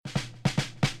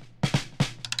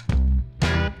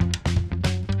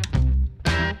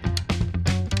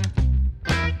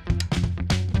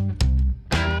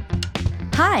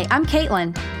Hi, I'm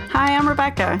Caitlin. Hi, I'm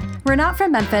Rebecca. We're not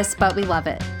from Memphis, but we love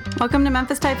it. Welcome to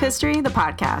Memphis Type History, the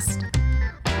podcast.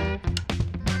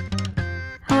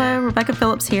 Hello, Rebecca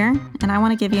Phillips here, and I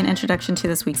want to give you an introduction to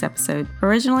this week's episode.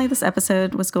 Originally, this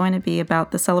episode was going to be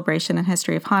about the celebration and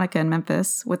history of Hanukkah in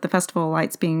Memphis, with the Festival of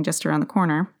Lights being just around the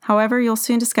corner. However, you'll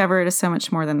soon discover it is so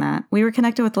much more than that. We were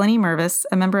connected with Lenny Mervis,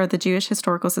 a member of the Jewish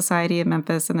Historical Society of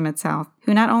Memphis in the Mid-South,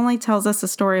 who not only tells us the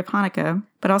story of Hanukkah,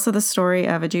 but also the story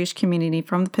of a Jewish community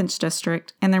from the Pinch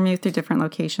District and their move through different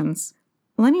locations.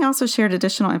 Lenny also shared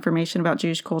additional information about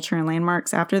Jewish culture and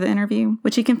landmarks after the interview,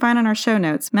 which you can find on our show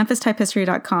notes,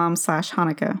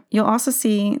 memphistypehistory.com/Hanukkah. You'll also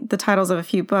see the titles of a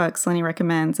few books Lenny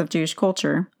recommends of Jewish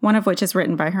culture, one of which is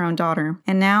written by her own daughter.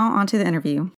 And now, on to the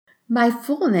interview. My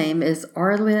full name is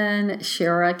Arlen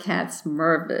Shara Katz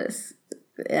Mervis,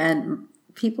 and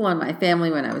people in my family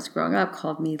when I was growing up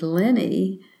called me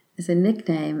Lenny as a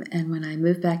nickname, and when I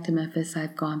moved back to Memphis,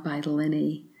 I've gone by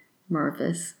Lenny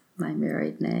Mervis, my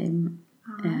married name.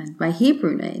 And my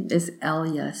Hebrew name is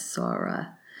Elia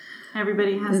Sora.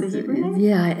 Everybody has a Hebrew name?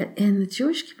 Yeah, in the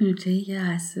Jewish community,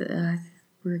 yes,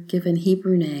 we're given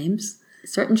Hebrew names.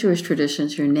 Certain Jewish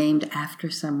traditions, you're named after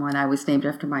someone. I was named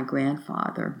after my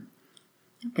grandfather,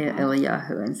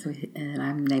 Eliyahu, and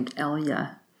I'm named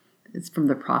Elia. It's from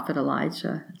the prophet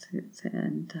Elijah,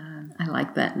 and I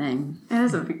like that name. It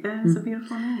is a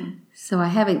beautiful name. So I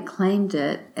haven't claimed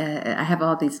it. I have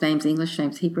all these names, English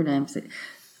names, Hebrew names.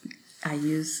 I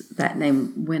use that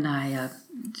name when I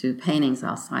do paintings.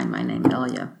 I'll sign my name,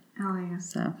 Elia. Elia.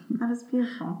 So that is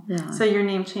beautiful. Yeah. So your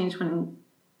name changed when...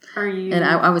 Are you and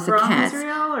I was from a cat.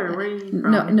 Israel, or where are you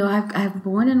from? No. I'm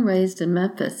born and raised in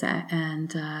Memphis,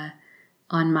 and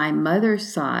on my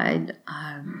mother's side,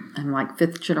 I'm like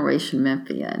fifth generation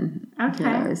Memphian.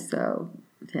 Okay. So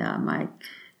yeah, my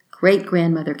great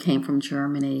grandmother came from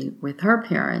Germany with her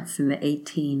parents in the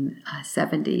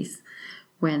 1870s.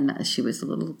 When she was a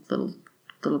little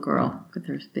girl with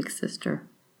her big sister.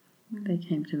 They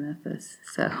came to Memphis.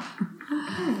 So,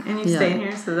 okay. And you stayed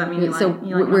here, so does that mean you like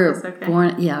Memphis?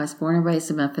 Okay. I was born and raised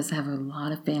in Memphis. I have a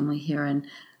lot of family here, and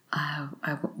I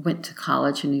went to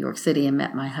college in New York City and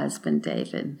met my husband,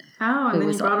 David. Oh, and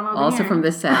then you brought him over also here. from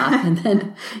the South. And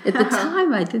then at the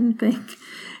time, I didn't think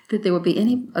that there would be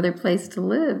any other place to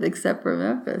live except for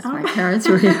Memphis. My parents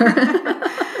were here.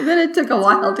 Then it took a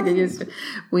while to get used to it.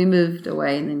 We moved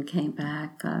away and then came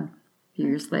back a few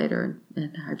years later,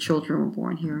 and our children were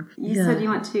born here. You said you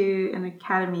went to an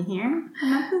academy here in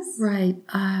Memphis? Right.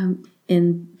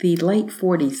 In the late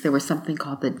 40s, there was something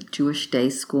called the Jewish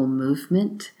Day School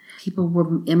movement. People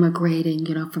were immigrating,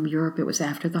 from Europe. It was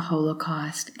after the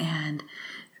Holocaust, and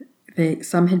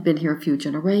some had been here a few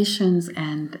generations,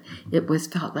 and it was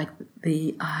felt like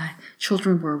the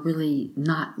children were really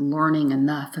not learning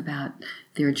enough about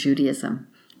their Judaism,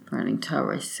 learning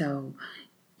Torah. So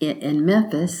in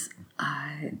Memphis,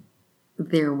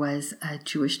 there was a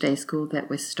Jewish day school that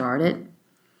was started.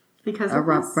 Because of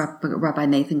Rabbi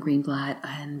Nathan Greenblatt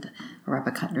and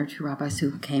Rabbi Kuttner, two rabbis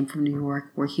who came from New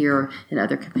York, were here in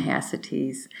other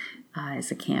capacities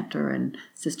as a cantor and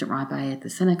assistant rabbi at the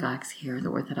synagogues here, the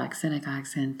Orthodox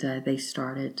synagogues, and they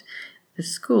started the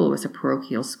school. It was a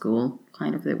parochial school,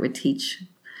 kind of, that would teach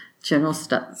general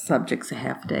subjects a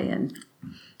half day, and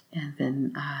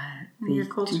then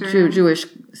the Jewish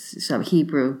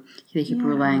Hebrew, the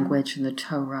Hebrew language and the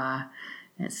Torah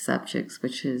as subjects,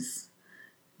 which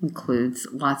includes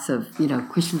lots of,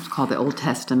 Christians call the Old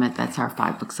Testament. That's our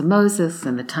 5 books of Moses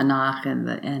and the Tanakh and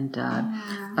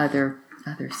other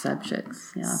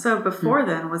subjects. Yeah. So before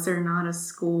then, was there not a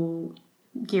school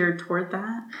geared toward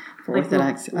that? For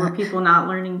Orthodox, were people not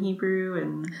learning Hebrew?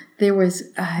 And there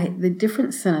was the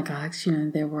different synagogues.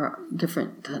 There were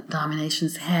different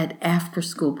denominations had after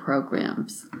school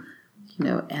programs.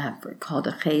 Called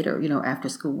a cheder. After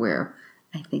school, where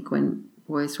I think when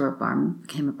boys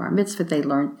became a bar mitzvah, they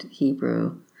learned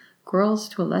Hebrew. Girls,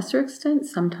 to a lesser extent,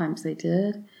 sometimes they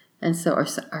did, and so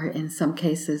or in some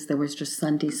cases there was just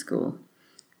Sunday school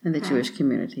in the Jewish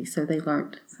community, so they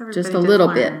learned just a little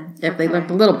bit. If they learned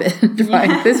a little bit,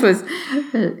 right? This was,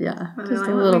 just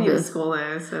a little bit. We need a school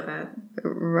though, so that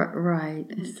right.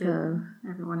 So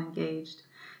everyone engaged.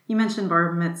 You mentioned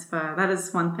bar mitzvah. That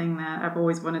is one thing that I've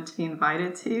always wanted to be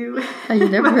invited to. Oh, you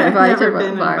never invited to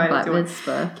bar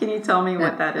mitzvah. Can you tell me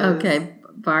what that is? Okay,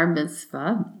 bar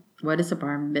mitzvah. What is a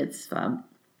bar mitzvah?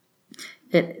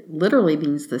 It literally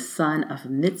means the son of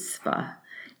mitzvah.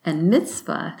 And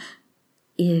mitzvah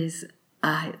is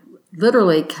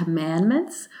literally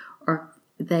commandments, or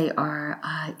they are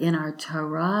in our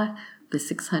Torah, the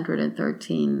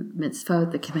 613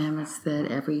 mitzvot, the commandments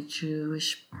that every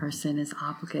Jewish person is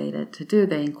obligated to do.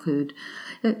 They include,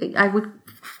 I would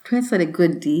translate it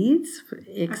good deeds,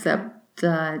 except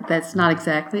that's not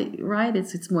exactly right.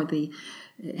 It's more the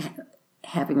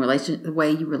having the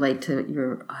way you relate to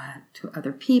your to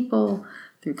other people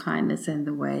through kindness, and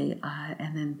the way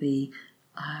and then the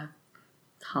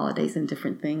holidays and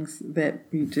different things that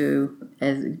you do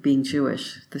as being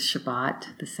Jewish, the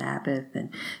Shabbat, the Sabbath.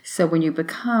 And so when you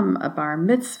become a bar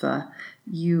mitzvah,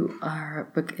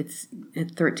 it's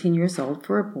at 13 years old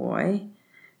for a boy,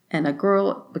 and a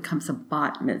girl becomes a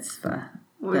bat mitzvah.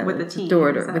 With a T.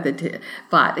 Daughter, with a T.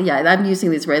 But, yeah, I'm using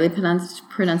the Israeli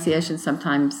pronunciation.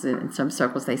 Sometimes in some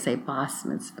circles they say bas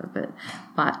mitzvah, but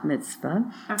bat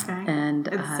mitzvah. Okay. And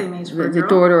it's the same age for a the girl?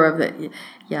 daughter of the,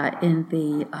 in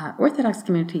the Orthodox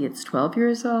community it's 12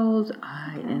 years old.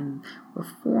 In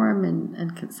Reform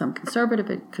and some conservative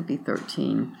it could be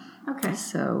 13. Okay.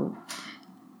 So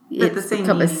But it's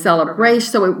become a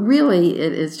celebration. So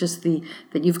it is just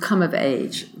that you've come of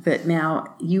age, that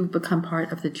now you've become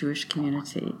part of the Jewish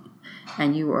community,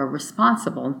 and you are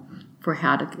responsible for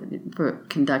for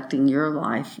conducting your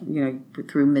life,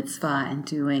 through mitzvah and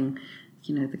doing,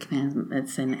 the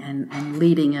commandments and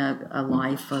leading a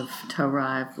life of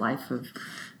Torah, a life of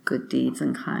good deeds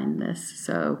and kindness.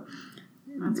 So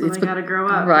that's when they got to grow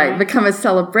up, right? Become a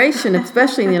celebration,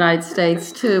 especially in the United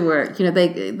States too, where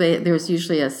there's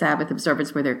usually a Sabbath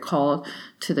observance where they're called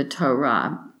to the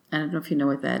Torah. I don't know if you know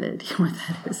what that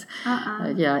is.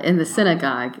 In the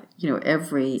synagogue,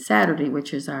 every Saturday,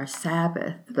 which is our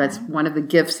Sabbath. That's one of the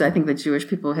gifts I think the Jewish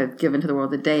people have given to the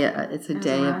world. It's a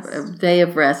day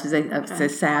of rest. It's a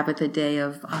Sabbath, a day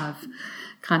of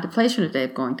contemplation, a day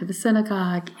of going to the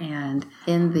synagogue, and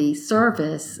in the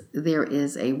service there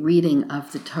is a reading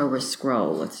of the Torah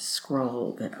scroll. It's a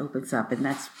scroll that opens up, and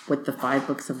that's what the 5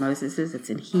 books of Moses is. It's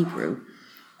in Hebrew,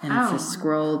 and it's a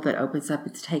scroll that opens up.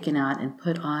 It's taken out and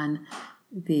put on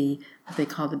what they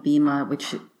call the bima,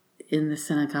 which in the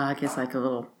synagogue is like a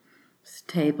little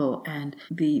table, and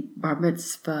the bar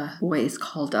mitzvah boy is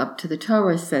called up to the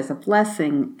Torah, says a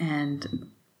blessing, and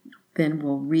then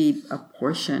we'll read a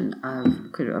portion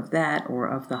of that, or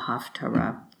of the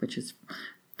Haftarah, which is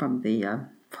from the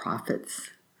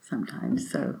prophets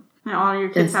sometimes. So, and all your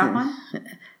kids have one?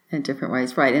 In different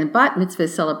ways, right. And bat mitzvah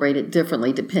is celebrated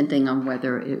differently depending on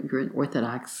whether you're an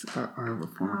Orthodox or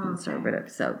Reform conservative.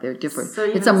 So they're different. So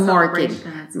it's a marking,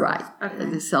 right? Okay.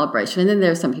 The celebration. And then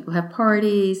there's some people have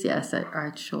parties. Yes,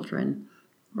 our children,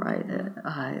 right?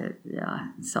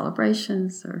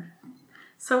 Celebrations or...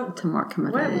 So to mark him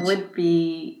of what age. Would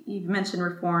be, you've mentioned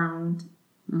Reformed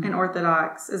and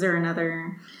Orthodox. Is there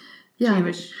another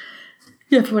Jewish?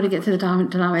 Yeah, if you want to get to the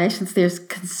denominations, there's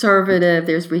conservative,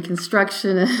 there's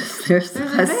Reconstructionist, there's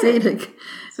Hasidic,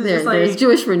 there's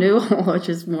Jewish Renewal, which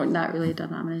is more not really a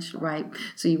denomination, right?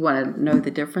 So you want to know the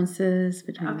differences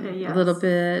between a little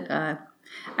bit.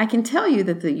 I can tell you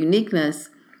that the uniqueness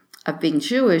of being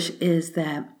Jewish is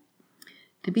that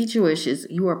to be Jewish is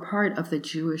you are part of the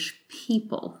Jewish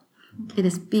people. It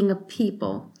is being a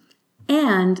people,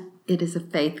 and it is a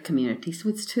faith community. So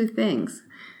it's 2 things.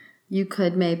 You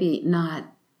could maybe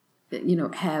not,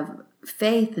 have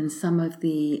faith in some of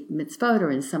the mitzvot or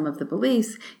in some of the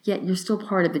beliefs, yet you're still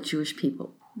part of the Jewish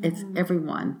people. It's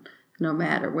everyone, no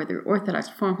matter whether Orthodox,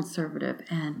 Reform, Conservative,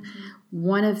 and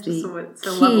one of the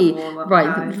key,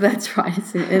 right? That's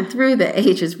right. And through the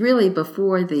ages, really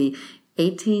before the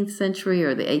 18th century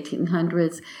or the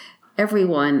 1800s,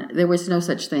 there was no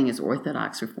such thing as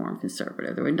Orthodox, Reform,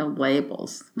 Conservative. There were no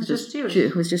labels. It was just Jewish.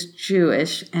 It was just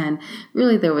Jewish. And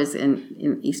really there was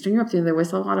in Eastern Europe, there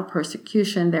was a lot of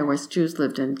persecution. There was Jews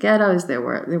lived in ghettos. There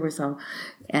was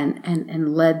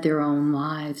and led their own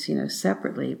lives,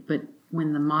 separately. But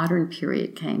when the modern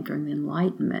period came during the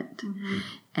Enlightenment,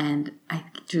 and I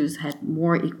think Jews had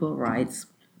more equal rights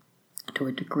to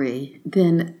a degree,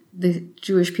 then the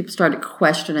Jewish people started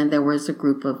questioning. There was a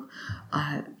group of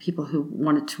people who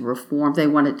wanted to reform. They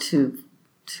wanted to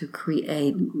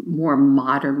create more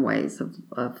modern ways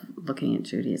of looking at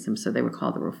Judaism. So they were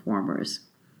called the Reformers.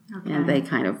 Okay. And they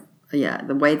kind of,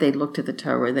 the way they looked at the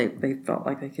Torah, they felt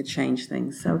like they could change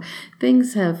things. So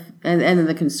things have, and then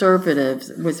the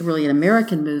Conservatives was really an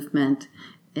American movement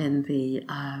in the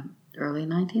early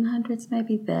 1900s,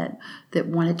 maybe, that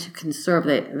wanted to conserve.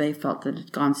 They felt that it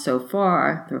had gone so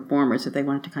far, the Reformers, that they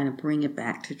wanted to kind of bring it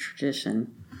back to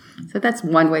tradition. So that's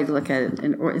one way to look at it.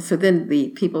 And so then the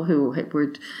people who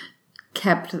were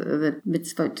kept the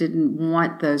mitzvot didn't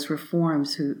want those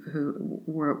reforms, who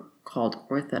were called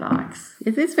Orthodox.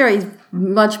 It's very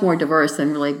much more diverse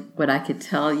than really what I could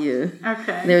tell you.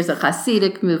 Okay. There's a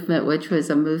Hasidic movement, which was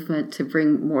a movement to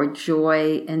bring more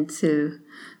joy into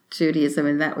Judaism,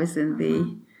 and that was in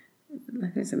the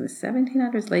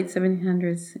 1700s, late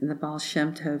 1700s, and the Baal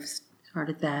Shem Tov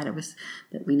started that. It was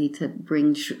that we need to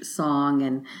bring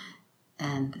song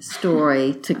and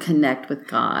story to connect with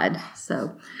God.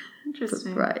 So,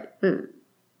 interesting. Right.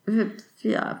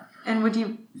 Yeah. And would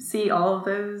you see all of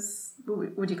those?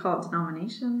 Would you call it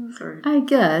denominations, or I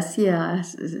guess, yeah.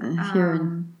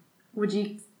 would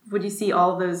you see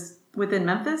all of those within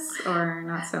Memphis, or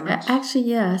not so much? Actually,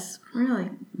 yes. Really.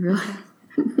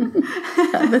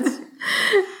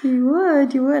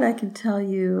 You would. I can tell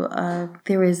you,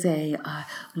 there is a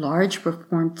large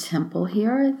Reformed temple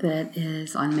here that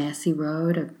is on Massey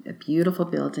Road, a beautiful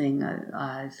building.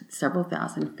 Several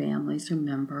thousand families are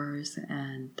members,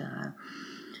 and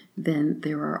then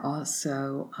there are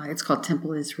also, it's called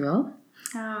Temple Israel.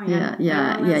 Oh, yeah.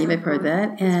 You may have heard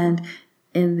that. And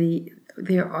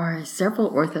there are several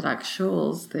Orthodox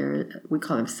shuls. We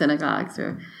call them synagogues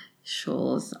or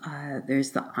shuls.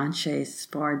 There's the Anshe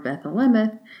Sfard Beth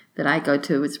Elimeth that I go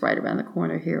to. It's right around the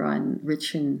corner here on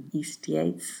Rich and East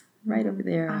Yates, right over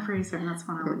there. I'm pretty certain that's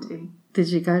one I went to. Did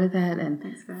you go to that? And I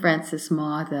think so. Francis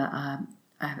Ma, the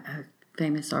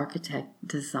famous architect,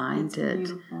 designed it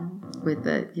with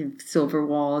the silver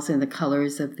walls and the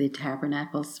colors of the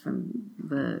tabernacles from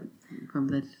the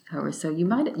tower. So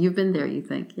you've been there, you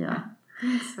think, yeah.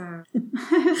 I think so.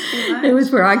 It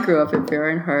was where I grew up at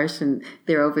Baron-Hirsch, and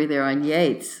they're over there on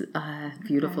Yates.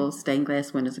 Beautiful stained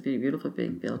glass windows, a beautiful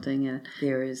big building. And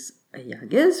there's a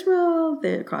Young Israel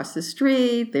there across the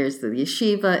street. There's the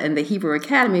yeshiva and the Hebrew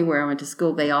Academy where I went to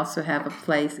school. They also have a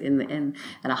place in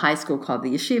a high school called the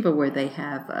Yeshiva where they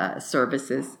have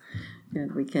services on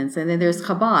the weekends. And then there's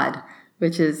Chabad,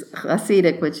 which is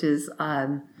Hasidic, which is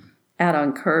out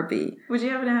on Kirby. Would you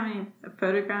happen to have any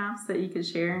photographs that you could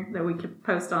share that we could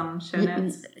post on show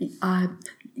notes?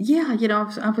 Yeah,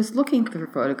 I was looking for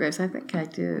photographs. I think I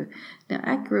do. Now,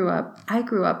 I grew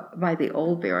up by the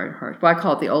old Baron-Hirsch. Well, I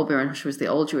call it the old Baron-Hirsch, was the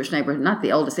old Jewish neighborhood, not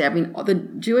the oldest. I mean, the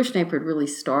Jewish neighborhood really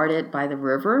started by the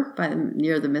river,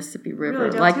 near the Mississippi River.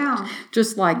 Really, downtown.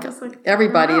 Just like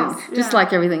everybody, just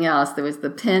like everything else. There was the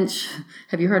Pinch.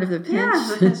 Have you heard of the Pinch? Yeah,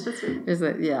 the Pinch District.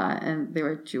 And there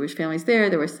were Jewish families there.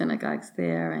 There were synagogues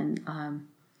there, and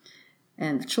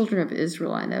the Children of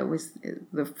Israel, I know, was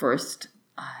the first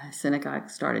synagogue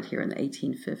started here in the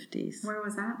 1850s. Where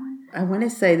was that one? I want to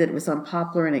say that it was on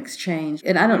Poplar and Exchange,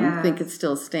 and I don't think it's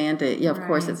still standing. Yeah, of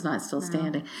course it's not still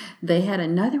standing. They had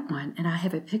another one, and I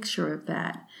have a picture of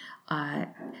that.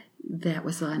 That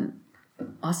was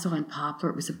also on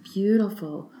Poplar. It was a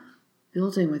beautiful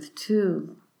building with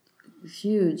two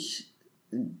huge,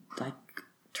 like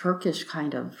Turkish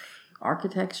kind of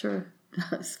architecture.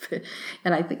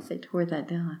 And I think they tore that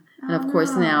down. And of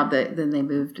course now then they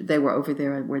moved. They were over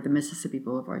there where the Mississippi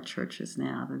Boulevard Church is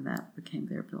now. Then that became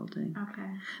their building. Okay.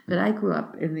 But I grew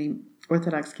up in the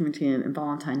Orthodox community in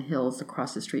Valentine Hills,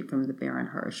 across the street from the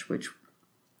Baron-Hirsch, which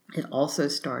it also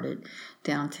started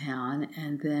downtown.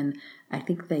 And then I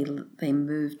think they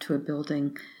moved to a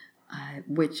building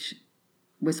which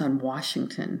was on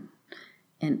Washington.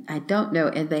 And I don't know,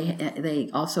 and they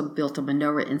also built a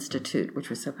Menorah Institute,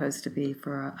 which was supposed to be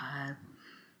for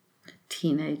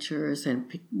teenagers and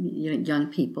young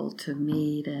people to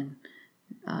meet. And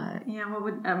what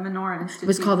would a Menorah Institute? It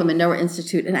was called the Menorah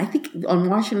Institute, and I think on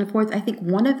Washington 4th, I think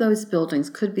one of those buildings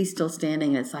could be still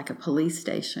standing. It's like a police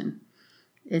station.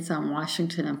 It's on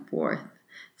Washington and 4th.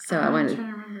 So I went.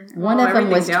 One of them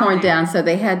was torn down. So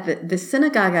they had the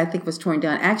synagogue, I think, was torn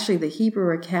down. Actually, the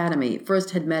Hebrew Academy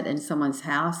first had met in someone's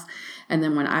house. And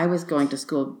then when I was going to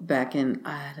school back in,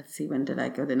 when did I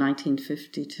go? The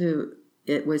 1952.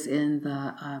 It was in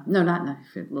the, not a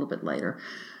little bit later,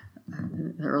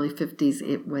 the early 50s.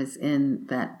 It was in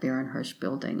that Baron-Hirsch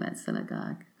building, that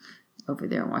synagogue over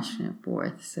there on Washington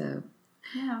 4th. So.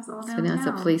 Yeah, it was all downtown. So now it's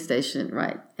a police station,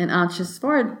 right. And Anshe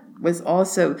Sfard was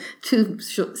also, two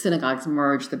synagogues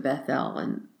merged, the Bethel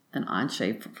and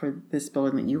Anshe for this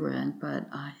building that you were in, but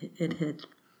it had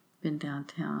been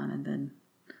downtown and then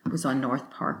was on North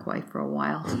Parkway for a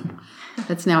while.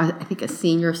 That's now, I think, a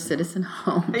senior citizen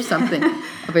home or something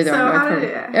over there on North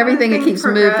Parkway. Everything, it keeps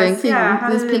moving.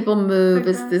 As people move,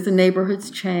 as the neighborhoods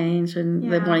change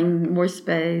and they're wanting more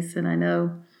space, and I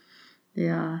know...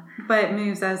 Yeah. But it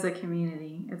moves as a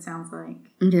community, it sounds like.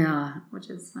 Yeah. Which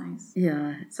is nice.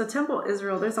 Yeah. So Temple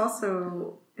Israel, there's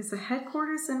also, is the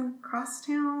headquarters in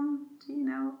Crosstown? Do you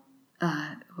know?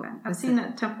 I've seen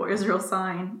a Temple Israel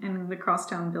sign in the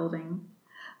Crosstown building.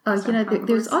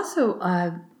 There's also,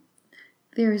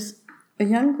 there's a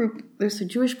young group. There's the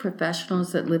Jewish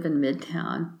professionals that live in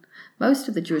Midtown. Most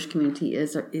of the Jewish community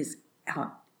is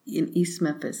out in East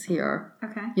Memphis here.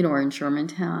 Okay. Or in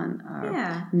Germantown,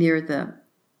 near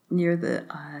the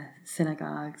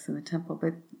synagogues and the temple.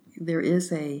 But there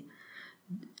is a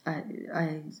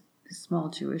small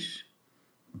Jewish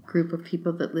group of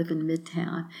people that live in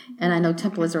Midtown. And I know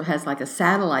Temple Israel has like a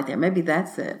satellite there. Maybe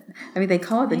that's it. I mean, they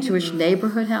call it the Jewish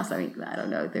Neighborhood House. I mean, I don't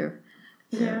know.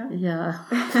 Yeah.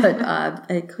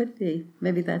 But it could be.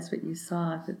 Maybe that's what you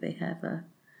saw, that they have a...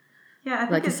 Yeah, I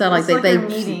think like it's like their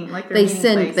meeting, like their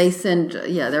they send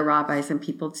their rabbis and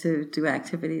people to do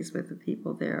activities with the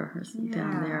people there or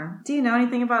down there. Do you know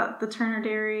anything about the Turner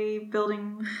Dairy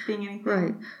building being anything?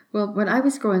 Right. Well, when I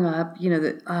was growing up,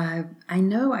 the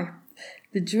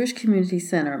Jewish Community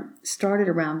Center started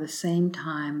around the same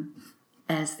time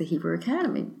as the Hebrew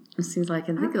Academy. It seems like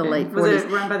in the late 40s. Was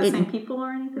it run by the same people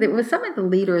or anything? It was some of the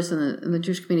leaders in the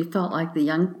Jewish community felt like the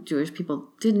young Jewish people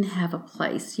didn't have a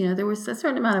place. There was a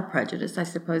certain amount of prejudice, I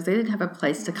suppose. They didn't have a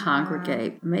place to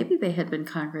congregate. Maybe they had been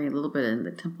congregating a little bit in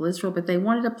the Temple Israel, but they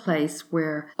wanted a place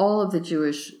where all of the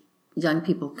Jewish young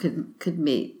people could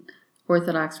meet.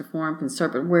 Orthodox, Reform,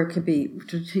 Conservative, where it could be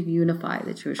to unify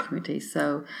the Jewish community.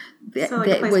 So like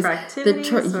a place for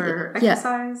activities or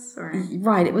exercise? Or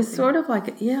right. It was sort of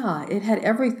like, it had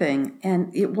everything.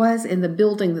 And it was in the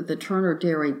building that the Turner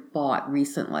Dairy bought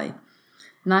recently.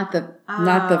 Not the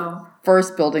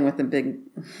first building with the big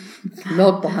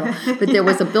milk bottle, but there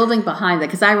was a building behind that,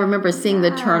 because I remember seeing the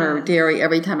Turner Dairy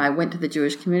every time I went to the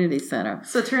Jewish Community Center.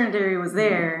 So Turner Dairy was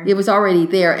there. It was already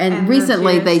there, and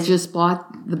recently they just bought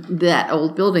that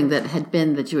old building that had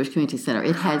been the Jewish Community Center.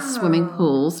 It had swimming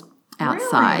pools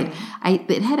outside. Really?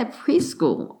 It had a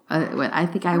preschool. I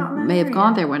think I may have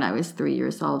gone there when I was 3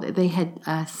 years old. They had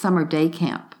a summer day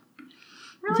camp.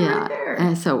 Really, right there.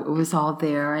 And so it was all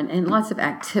there, and lots of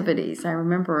activities. I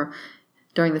remember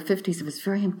during the 50s, it was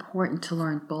very important to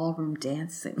learn ballroom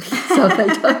dancing. So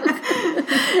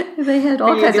they had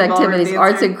all kinds of activities,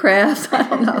 arts and crafts. I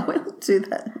don't know what to do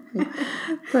that.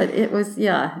 But it was,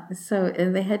 So,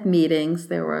 and they had meetings.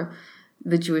 There were,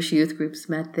 the Jewish youth groups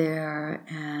met there,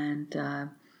 and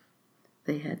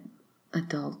they had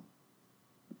adult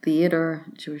theater,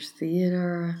 Jewish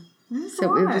theater.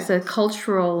 So it was a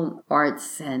cultural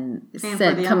arts and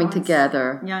set coming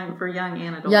together. For young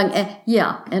and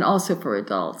adults. And also for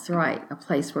adults, right. A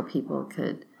place where people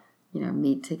could,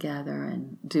 meet together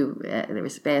and do, there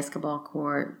was a basketball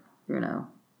court,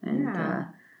 and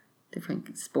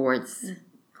different sports.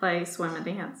 Play, swim, and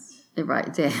dance.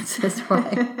 Right, dances,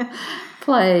 right.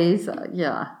 Plays,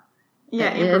 Yeah,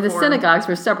 and the synagogues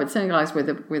were separate. Synagogues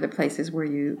were the places where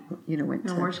you went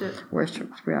to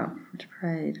worship, to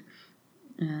prayed.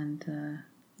 And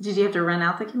did you have to rent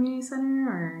out the community center,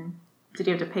 or did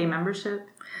you have to pay membership?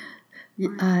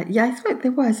 I think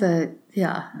there was a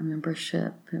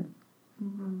membership. I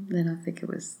don't think it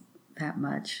was that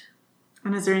much.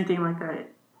 And is there anything like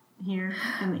that here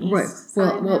in the east? Right.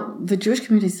 Side well, the Jewish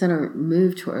Community Center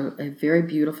moved to a very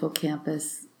beautiful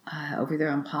campus over there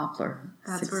on Poplar.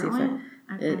 That's where it went?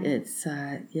 Okay. It's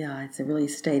a really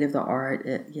state of the art.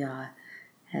 It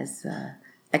has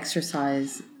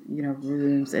exercise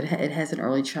rooms. It has an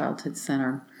early childhood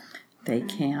center, day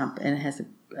camp, and it has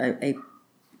a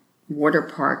water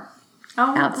park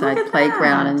outside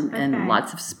playground, and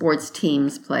lots of sports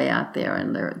teams play out there,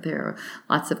 and there are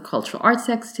lots of cultural arts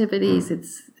activities.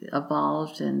 It's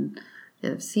evolved, and they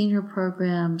have senior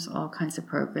programs, all kinds of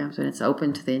programs, and it's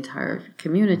open to the entire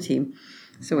community.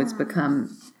 So it's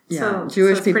become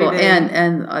Jewish people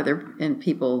and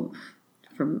people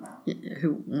from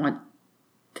who want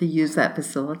to use that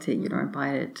facility,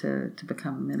 invited to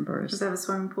become members. Does it have a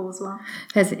swimming pool as well?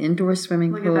 It has an indoor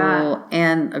swimming pool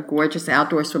and a gorgeous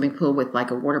outdoor swimming pool with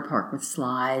like a water park with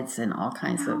slides and all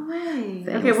kinds of things.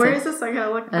 Okay, where is this? I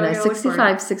gotta look. At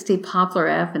 6560 Poplar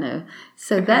Avenue.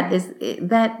 So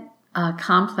that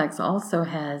complex also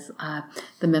has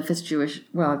the Memphis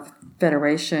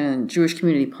Federation, Jewish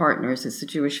Community Partners. It's the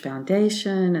Jewish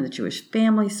Foundation and the Jewish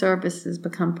Family Services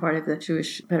become part of the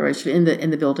Jewish Federation in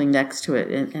the building next to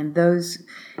it. And those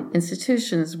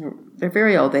institutions, they're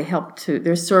very old.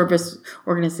 They're service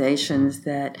organizations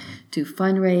that do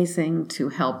fundraising to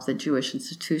help the Jewish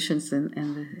institutions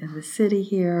in the city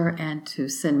here, and to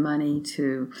send money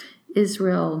to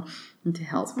Israel and to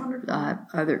help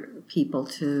other people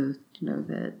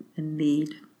that in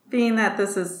need. Being that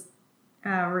this is,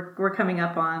 we're coming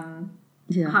up on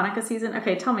Hanukkah season.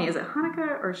 Okay, tell me, is it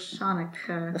Hanukkah or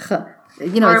Chanukah?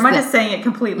 Or am I just saying it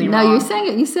completely wrong? No, you're saying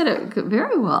it. You said it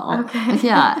very well. Okay.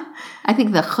 Yeah, I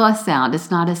think the ch sound is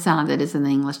not a sound that is in the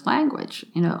English language.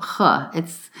 Ch.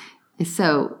 It's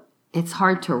so it's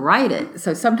hard to write it.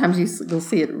 So sometimes you'll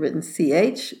see it written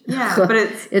CH. Yeah, but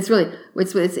it's really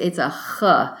it's a H.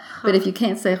 But if you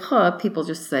can't say H, people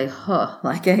just say H,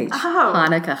 like H. Oh.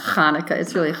 Hanukkah.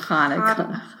 It's really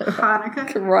Hanukkah.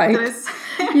 Hanukkah. Right.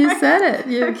 You said it.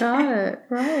 You got it.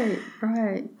 Right.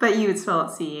 But you would spell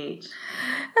it CH. I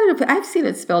don't know. I've seen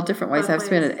it spelled different ways. Both I've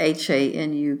seen it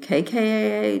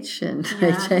HANUKKAH and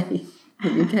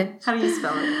HANUK. How do you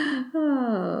spell it?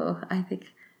 Oh, I think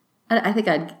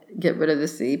I'd get rid of the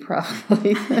C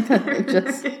probably.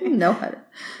 Just know how to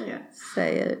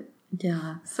say it.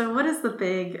 Yeah. So what is the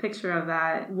big picture of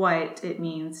that, what it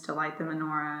means to light the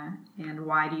menorah, and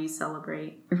why do you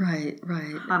celebrate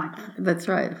Hanukkah? That's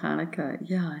right, Hanukkah.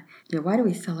 Yeah. Why do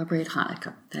we celebrate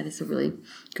Hanukkah? That is a really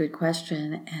good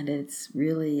question, and it's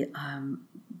really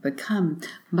become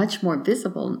much more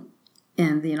visible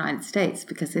in the United States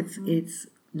because it's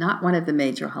not one of the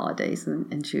major holidays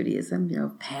in Judaism.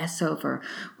 Passover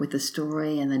with the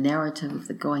story and the narrative of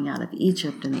the going out of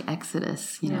Egypt and the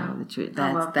Exodus. That's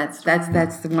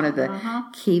one of the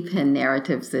key pin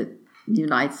narratives that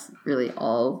unites really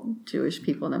all Jewish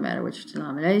people, no matter which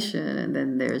denomination. And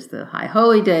then there's the High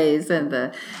Holy Days and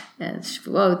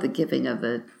Shavuot, the giving of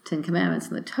the Ten Commandments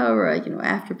and the Torah,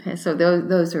 after Passover. So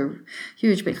those are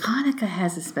huge. But Hanukkah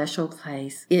has a special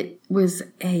place. It was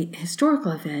a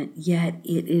historical event, yet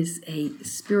it is a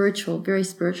very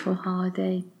spiritual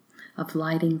holiday of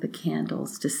lighting the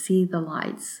candles, to see the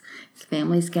lights.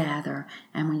 Families gather,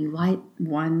 and when you light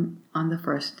one on the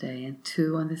first day and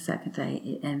two on the second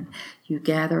day, and you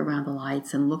gather around the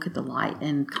lights and look at the light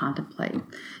and contemplate,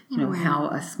 how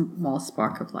a small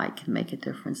spark of light can make a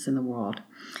difference in the world.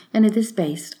 And it is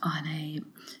based on a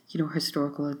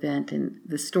historical event. And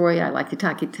the story I like to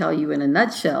tell you in a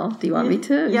nutshell. Do you want me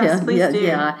to? Yes, please do.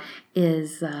 Yeah,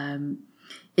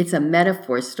 it's a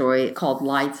metaphor story called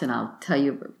Lights, and I'll tell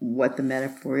you what the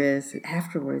metaphor is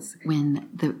afterwards. When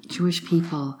the Jewish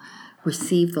people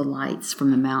received the lights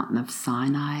from the mountain of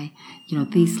Sinai,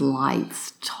 these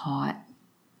lights taught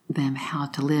them how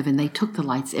to live, and they took the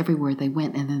lights everywhere they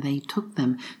went, and then they took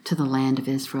them to the land of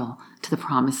Israel, to the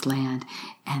promised land,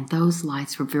 and those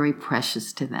lights were very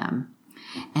precious to them.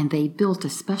 And they built a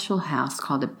special house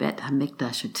called a Bet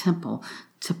HaMikdash, a temple,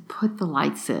 to put the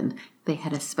lights in. They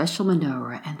had a special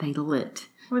menorah, and they lit.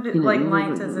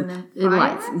 Lights as in fire?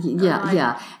 Lights,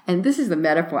 yeah. And this is the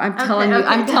metaphor. I'm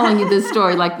telling you this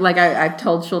story like I've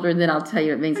told children. Then I'll tell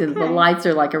you what it means. Okay. The lights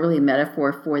are like a really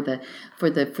metaphor for the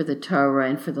Torah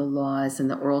and for the laws and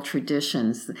the oral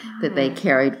traditions that they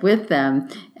carried with them.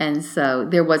 And so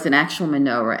there was an actual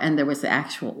menorah, and there was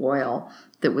actual oil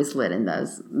that was lit in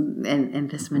those in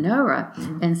this menorah.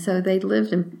 Mm-hmm. And so they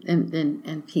lived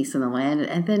in peace in the land.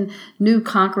 And then new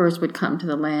conquerors would come to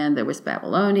the land. There was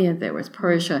Babylonia, there was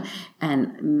Persia,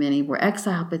 and many were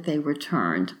exiled, but they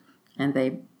returned and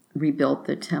they rebuilt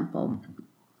the temple.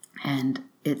 And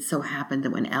it so happened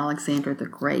that when Alexander the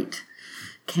Great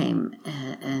came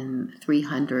in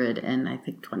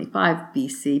 325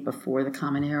 BC, before the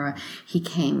Common Era, he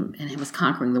came and he was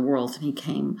conquering the world, and he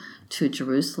came to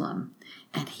Jerusalem.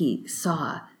 And he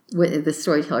saw, the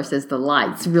storyteller says, the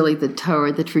lights, really the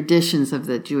Torah, the traditions of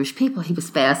the Jewish people. He was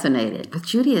fascinated with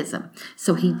Judaism.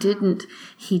 So he didn't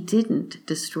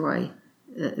destroy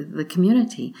the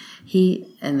community.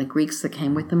 He and the Greeks that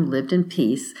came with him lived in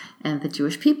peace, and the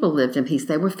Jewish people lived in peace.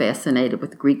 They were fascinated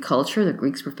with Greek culture. The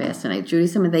Greeks were fascinated with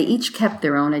Judaism, and they each kept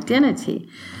their own identity.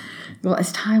 Well,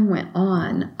 as time went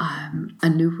on, a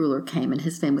new ruler came, and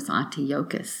his name was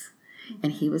Antiochus.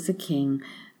 And he was a king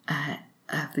of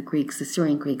the Greeks, the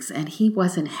Syrian Greeks, and he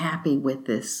wasn't happy with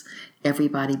this,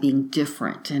 everybody being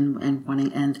different and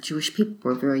the Jewish people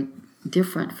were very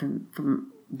different from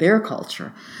their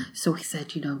culture. So he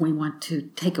said, we want to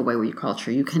take away your culture.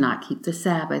 You cannot keep the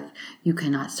Sabbath. You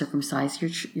cannot circumcise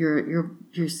your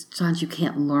sons. You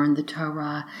can't learn the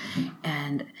Torah.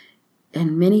 And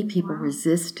many people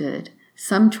resisted.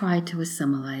 Some tried to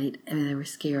assimilate, and they were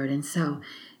scared. And so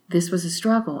this was a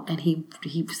struggle. And he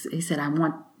said, I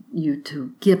want you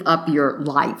to give up your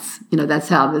lights. That's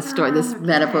how this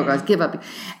metaphor goes, give up.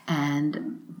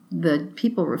 And the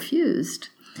people refused.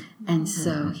 And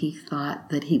so he thought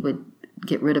that he would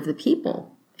get rid of the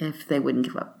people if they wouldn't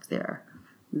give up their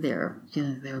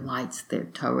lights, their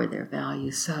Torah, their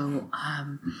values. So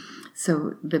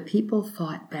the people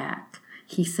fought back.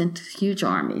 He sent huge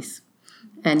armies,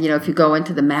 And, if you go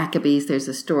into the Maccabees, there's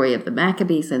a story of the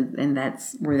Maccabees, and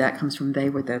that's where that comes from. They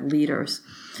were the leaders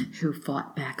who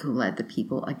fought back, who led the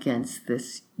people against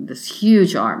this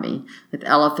huge army with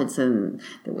elephants, and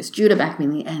there was Judah back,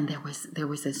 and there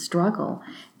was a struggle.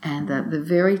 And the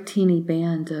very teeny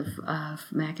band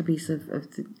of Maccabees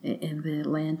in the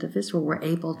land of Israel were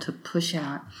able to push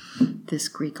out this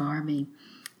Greek army.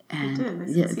 And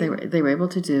they were able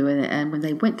to do it. And when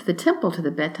they went to the temple, to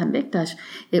the Bet HaMikdash,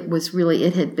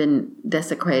 it had been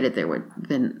desecrated. There had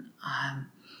been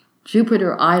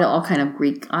Jupiter idol, all kind of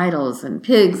Greek idols and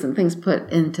pigs and things put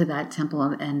into that temple.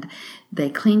 And they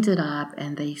cleaned it up,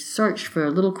 and they searched for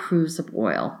a little cruse of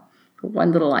oil, for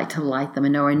one little light to light the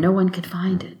menorah, and no one could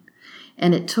find it.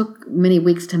 And it took many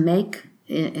weeks to make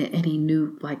any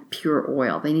new, pure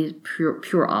oil. They needed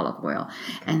pure olive oil.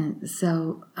 And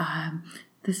so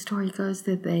the story goes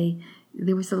that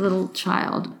there was a little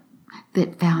child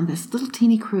that found this little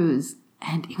teeny cruse,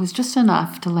 and it was just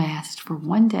enough to last for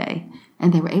one day,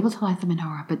 and they were able to light the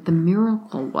menorah. But the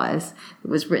miracle it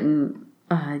was written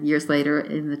years later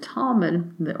in the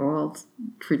Talmud, the oral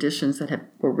traditions that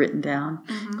were written down,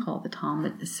 called the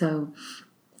Talmud. So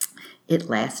it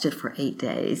lasted for 8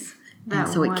 days. And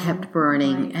so it kept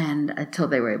burning and until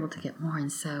they were able to get more.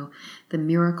 And so the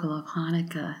miracle of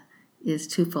Hanukkah is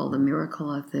twofold: the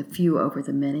miracle of the few over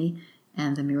the many,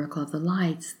 and the miracle of the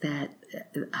lights that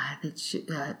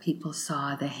people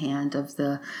saw the hand of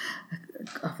the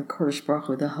Kodesh Baruch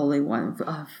Hu, the Holy One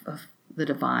of the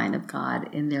Divine of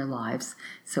God in their lives.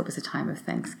 So it was a time of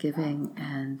thanksgiving,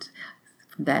 and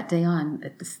from that day on,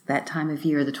 at that time of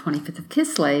year, the 25th of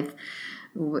Kislev,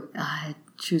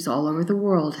 Jews all over the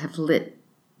world have lit,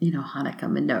 Hanukkah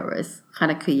menorahs.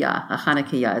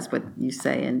 Hanukkah is what you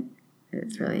say, and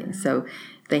it's really, so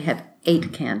they have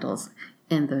 8 candles.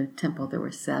 In the temple there were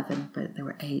 7, but there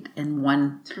were 8, and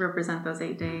one to represent those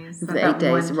 8 days. The 8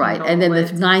 days, right? And then the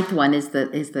 9th one is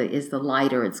the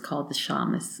lighter. It's called the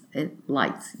shamus. It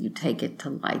lights. You take it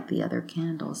to light the other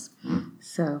candles.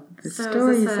 So the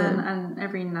story is and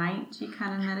every night you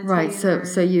kind of meditate, right?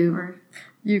 So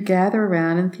you gather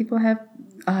around, and people have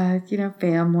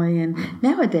family, and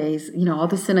nowadays, all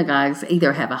the synagogues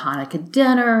either have a Hanukkah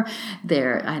dinner.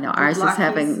 Ours is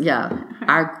having,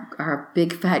 our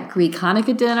big fat Greek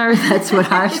Hanukkah dinner. That's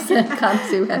what our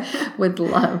synagogues do with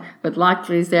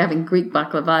latkes. They're having Greek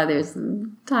baklava. There's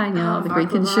tying in all the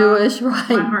Greek and Jewish,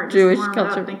 right? Jewish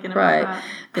culture, right?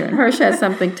 And Hirsch has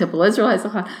something. Temple Israel has a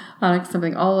Hanukkah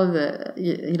something. All of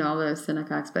the, all the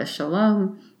synagogues, Beth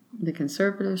Shalom. The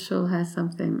conservative shul has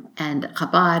something. And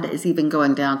Chabad is even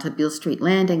going down to Beale Street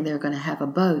Landing. They're going to have a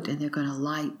boat, and they're going to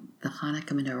light the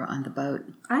Hanukkah menorah on the boat.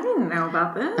 I didn't know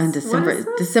about this. On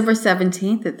December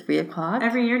 17th at 3 o'clock.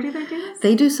 Every year do they do this?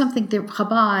 They do something different.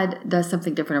 Chabad does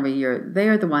something different every year. They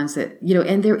are the ones that,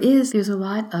 and there's a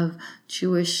lot of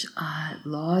Jewish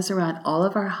laws around all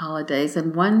of our holidays.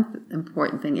 And one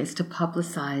important thing is to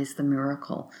publicize the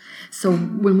miracle. So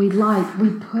when we light, we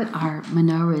put our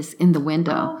menorahs in the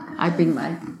window. I bring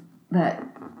that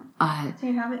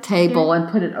table and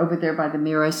put it over there by the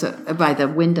mirror, by the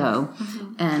window,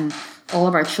 and all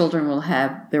of our children will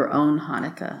have their own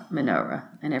Hanukkah menorah,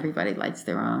 and everybody lights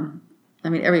their own. I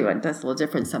mean, everyone does a little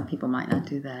different. Some people might not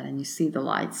do that, and you see the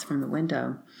lights from the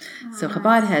window. So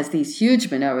Chabad has these huge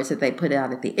menorahs that they put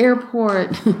out at the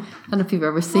airport. I don't know if you've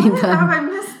ever seen them. How have I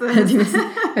missed this?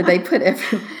 But they put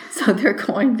so they're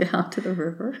going down to the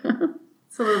river.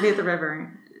 So they'll be at the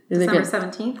river. December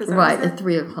 17th, is that right, at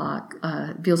 3 o'clock,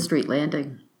 Beale Street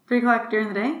Landing. 3 o'clock during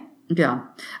the day? Yeah.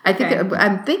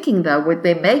 I'm thinking, though,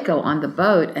 they may go on the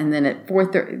boat, and then at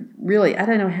 4:30, really, I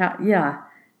don't know how,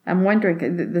 I'm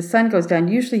wondering, the sun goes down.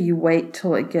 Usually you wait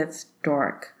till it gets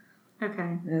dark.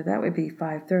 Okay. That would be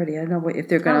 5:30. I don't know if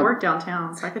they're going to work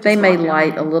downtown, so I could just they may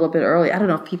light a little bit early. I don't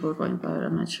know if people are going to boat.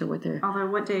 I'm not sure what they're... Although,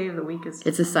 what day of the week is...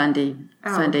 It's a Sunday.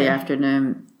 Sunday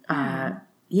afternoon.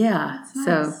 That's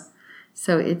nice.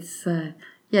 So it's, you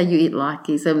eat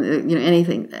latkes,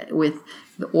 anything with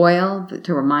the oil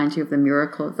to remind you of the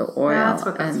miracle of the oil. That's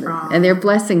what that's from. And there are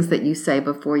blessings that you say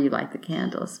before you light the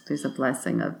candles. There's a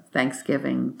blessing of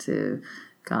thanksgiving to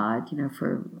God,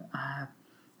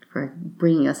 for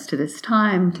bringing us to this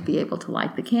time to be able to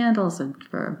light the candles, and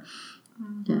for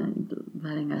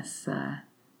letting us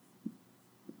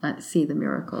see the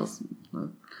miracles.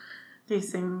 Do you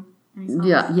sing any songs?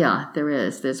 Yeah, there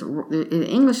is. In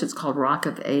English it's called Rock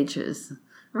of Ages.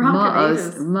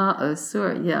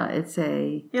 Ma'osur. Yeah, it's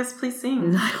a... Yes, please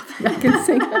sing. I don't think I can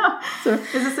sing it. So,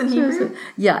 Is this in Hebrew?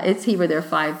 Yeah, it's Hebrew. There are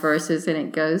 5 verses, and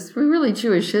it goes through really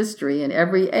Jewish history. In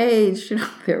every age,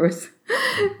 there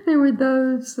were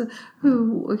those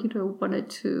who wanted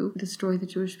to destroy the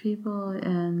Jewish people,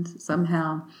 and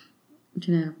somehow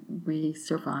we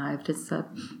survived. It's a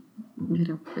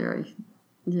very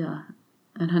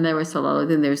And Hanera Salala.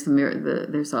 Then there's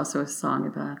there's also a song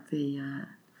about the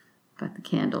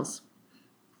candles.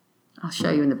 I'll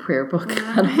show you in the prayer book.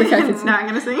 I don't think I can Not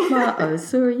gonna sing.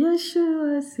 Ma'osur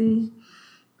Yeshua si.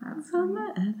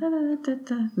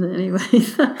 Anyway,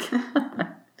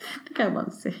 I think I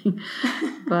won't sing,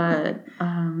 but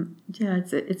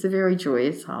it's a very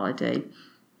joyous holiday,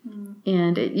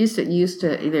 and it used to.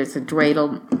 There's a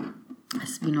dreidel.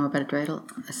 You know about a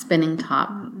dreidel? A spinning top.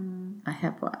 I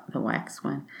have the wax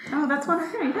one. Oh, that's one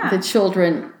right here. Yeah. The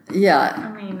children. Yeah.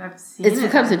 I mean, I've seen it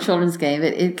becomes a children's game.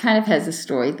 It kind of has a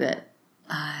story that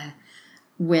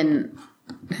when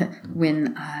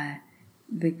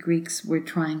the Greeks were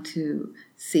trying to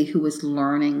see who was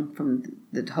learning from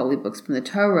the holy books from the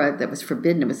Torah that was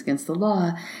forbidden, it was against the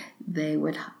law, they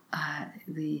would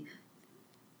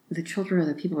the children or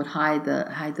the people would hide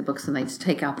the books, and they'd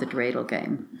take out the dreidel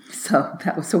game. So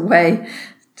that was a way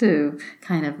to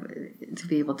kind of to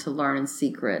be able to learn in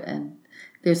secret. And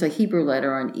there's a Hebrew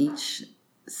letter on each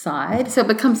side, so it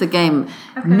becomes a game.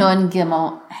 Okay. Nun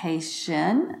Gimel Hey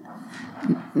Shin.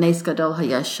 Nes Gadol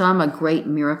Hayasham, a great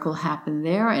miracle happened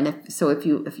there, and if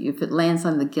it lands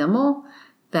on the Gimel,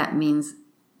 that means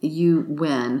you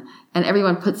win. And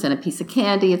everyone puts in a piece of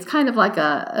candy. It's kind of like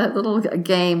a little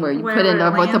game where you put in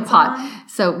both the pot. On?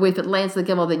 So if it lands on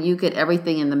the Gimel, then you get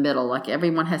everything in the middle. Like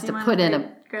everyone has to put in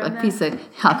a piece of.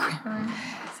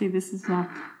 See, this is not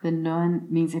the Nun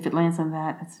means if it lands on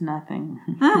that, it's nothing.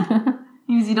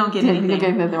 Means you don't get anything. You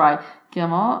get the right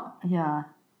Gimel. Yeah.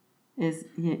 Is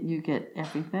you get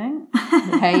everything.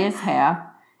 Hay is half,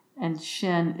 and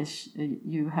Shin is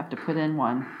you have to put in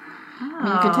one. Oh. I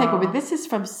mean, you can take over. This is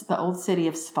from the old city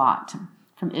of Sfat,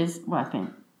 I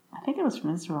think it was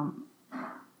from Israel.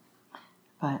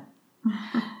 But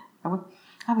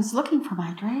I was looking for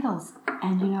my dreidels,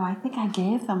 and I think I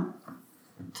gave them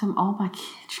to all my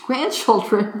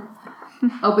grandchildren.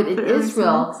 Oh, but in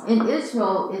Israel,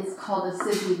 it's called a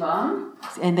Sizivam,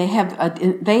 and they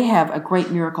have a great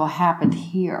miracle happened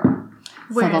here.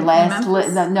 Where, so the last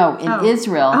in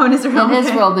Israel. Oh, in Israel. In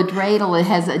Israel, the dreidel, it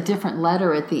has a different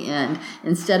letter at the end.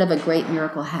 Instead of a great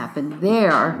miracle happened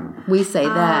there, we say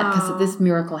that because this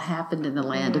miracle happened in the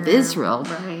land of Israel.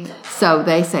 Right. So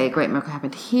they say a great miracle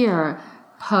happened here.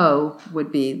 Po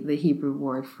would be the Hebrew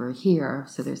word for here,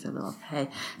 so there's a little hey.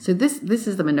 So this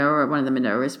is the menorah, one of the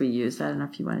menorahs we use. I don't know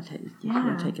if you want to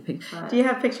take a picture. Do you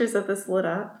have pictures of this lit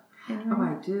up? Oh,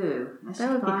 I do.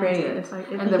 That would be great. If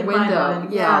and the window,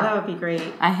 that would be great.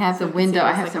 I have the window.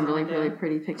 I have some really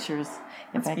pretty pictures.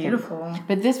 That's beautiful.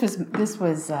 But this was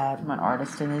from an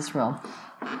artist in Israel,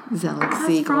 Zelig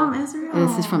Siegel. From Israel.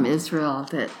 This is from Israel.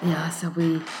 So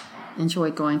we enjoy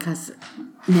going because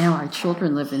now our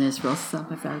children live in Israel. Some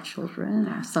of our children,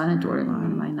 our son and daughter,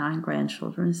 and my 9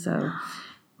 grandchildren. So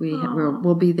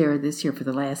we'll be there this year for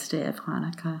the last day of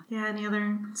Hanukkah. Yeah. Any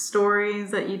other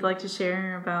stories that you'd like to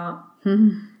share about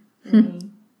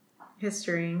any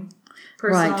history,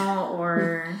 personal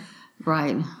or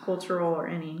cultural or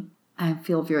any? I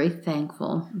feel very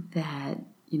thankful that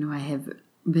I have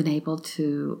been able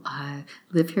to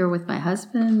live here with my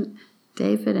husband,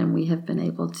 David, and we have been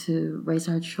able to raise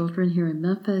our children here in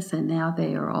Memphis, and now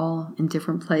they are all in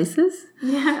different places.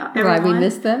 Yeah, right. We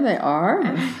miss them. They are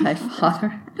my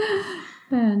father,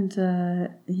 and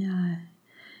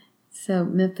So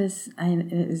Memphis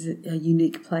is a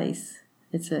unique place.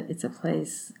 It's a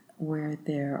place where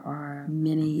there are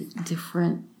many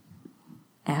different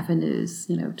avenues,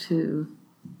 to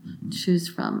choose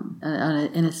from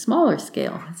in a smaller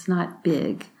scale. It's not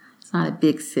big. It's not a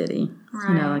big city.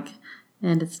 Right.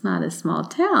 And it's not a small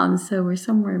town, so we're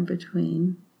somewhere in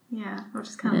between. Yeah, which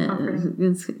is kind of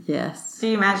comforting. Yes. Do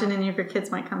you imagine any of your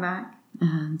kids might come back?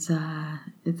 And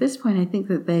at this point, I think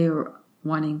that they are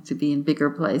wanting to be in bigger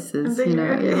places. You're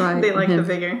right. They like the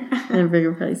bigger. In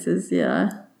bigger places, yeah.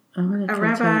 A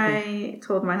rabbi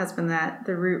told my husband that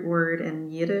the root word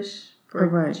in Yiddish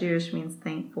for Jewish means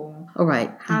thankful. Oh,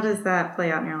 right. How does that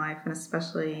play out in your life, and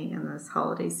especially in this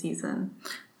holiday season?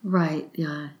 Right,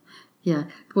 yeah. Yeah.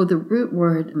 Well, the root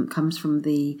word comes from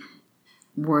the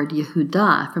word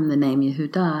Yehudah, from the name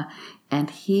Yehudah, and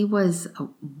he was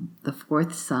the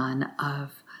 4th son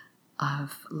of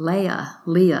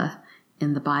Leah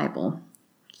in the Bible.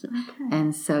 Okay.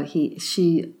 And so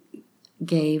she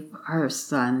gave her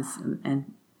sons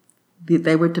and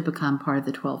they were to become part of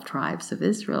the 12 tribes of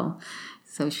Israel.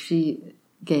 So she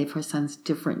gave her sons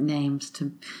different names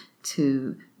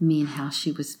to mean how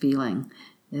she was feeling.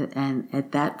 And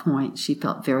at that point, she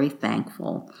felt very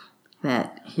thankful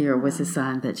that here was a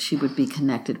son that she would be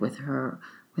connected with her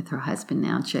husband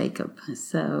now, Jacob.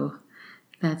 So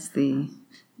that's the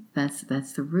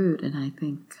root. And I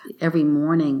think every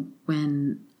morning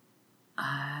when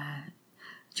a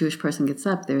Jewish person gets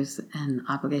up, there's an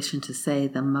obligation to say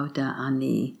the Moda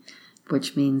Ani,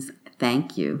 which means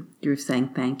thank you. You're saying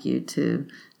thank you to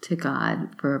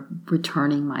God for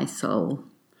returning my soul.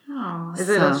 Oh, is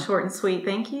it a short and sweet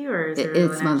thank you, or is it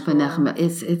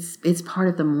it's part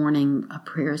of the morning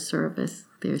prayer service.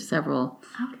 There's several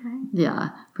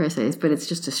prayer services, but it's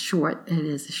just a short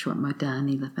Moda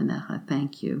Ani Lefanecha,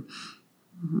 thank you.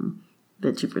 Mm-hmm.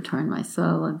 That you've returned my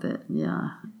soul, and that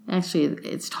actually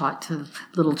it's taught to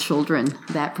little children,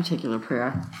 that particular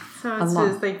prayer. So it's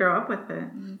just they grow up with it.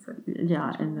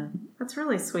 That's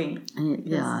really sweet.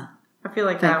 Yeah, I feel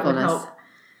like that would help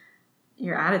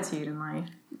your attitude in life.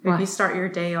 If you start your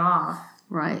day off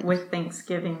with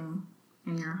Thanksgiving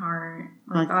in your heart,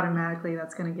 automatically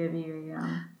that's going to give you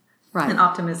an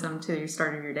optimism to your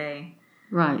start of your day.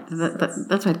 Right.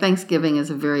 That's why Thanksgiving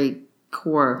is a very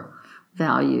core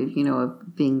value,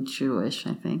 of being Jewish,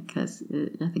 I think, because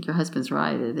I think your husband's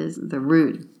right. It is the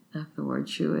root of the word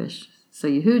Jewish. So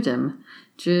Yehudim,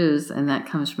 Jews, and that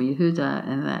comes from Yehuda,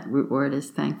 and that root word is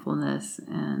thankfulness.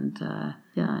 And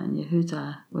and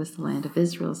Yehuda was the land of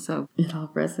Israel, so it all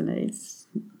resonates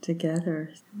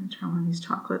together. I'm going to try one of these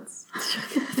chocolates.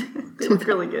 They look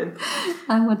really good.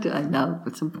 I know,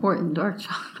 it's important, dark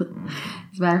chocolate.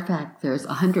 As a matter of fact, there's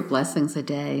 100 blessings a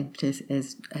day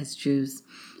as Jews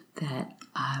that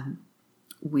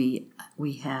we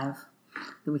have,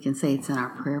 that we can say it's in our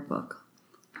prayer book.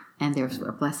 And there's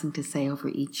a blessing to say over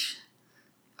each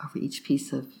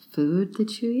piece of food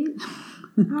that you eat.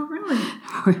 Oh, really?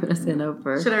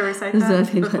 Should I recite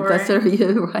that before? That's for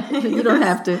you, right? You don't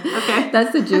have to. Okay.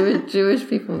 That's the Jewish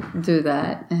people do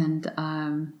that, and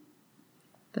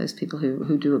those people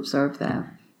who do observe that.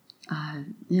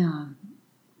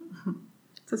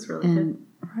 That's really good.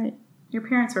 Right. Your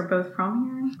parents were both from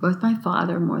here? Both my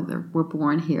father and mother were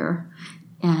born here,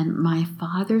 and my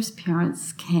father's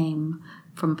parents came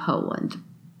from Poland.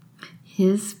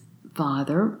 His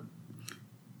father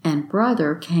and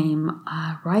brother came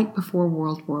right before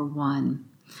World War I.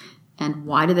 And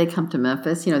why did they come to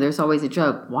Memphis? There's always a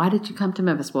joke. Why did you come to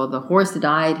Memphis? Well, the horse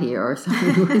died here or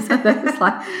something.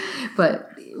 But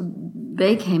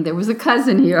they came. There was a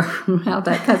cousin here. How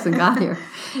that cousin got here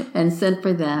and sent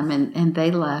for them. And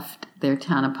they left their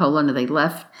town of Poland.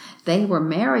 They were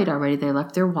married already. They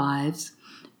left their wives.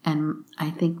 And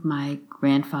I think my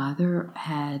grandfather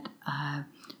had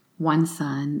one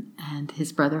son, and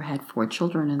his brother had 4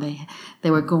 children, and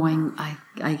they were going.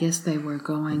 I guess they were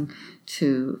going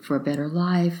for a better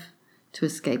life, to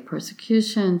escape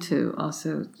persecution, to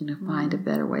also find a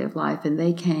better way of life. And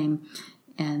they came,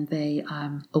 and they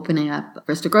opening up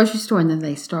first a grocery store, and then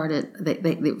they started.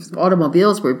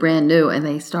 Automobiles were brand new, and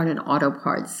they started an auto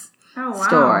parts. Oh, wow.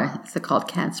 Store. It's called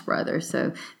Katz Brothers.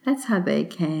 So that's how they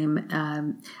came.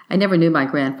 I never knew my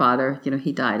grandfather.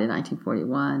 He died in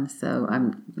 1941. So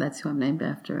that's who I'm named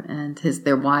after. And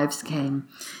their wives came.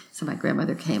 So my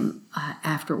grandmother came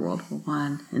after World War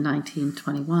I in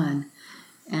 1921.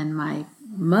 And my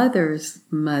mother's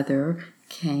mother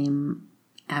came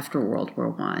after World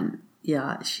War I.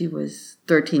 Yeah, she was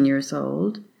 13 years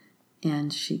old.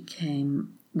 And she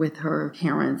came with her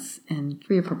parents and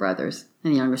 3 of her brothers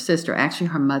and a younger sister. Actually,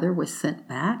 her mother was sent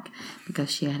back because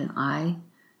she had an eye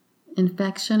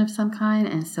infection of some kind.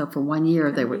 And so for 1 year,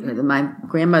 my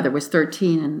grandmother was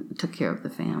 13 and took care of the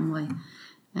family.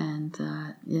 And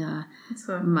it's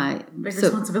a big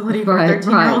responsibility for a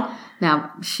 13-year-old. Right.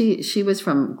 Now she was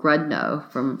from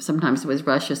Grodno. Sometimes it was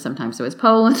Russia, sometimes it was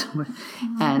Poland.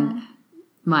 Mm-hmm. And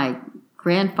my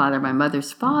grandfather, my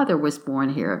mother's father, was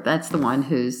born here. That's the one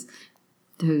whose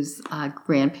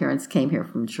grandparents came here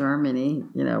from Germany,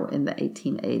 in the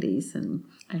 1880s. And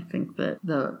I think that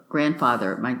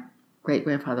my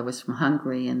great-grandfather was from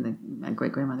Hungary, and my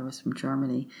great-grandmother was from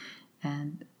Germany.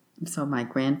 And so my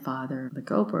grandfather,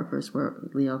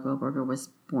 Leo Goldberger, was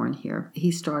born here.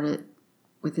 He started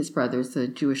with his brothers a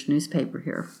Jewish newspaper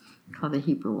here called the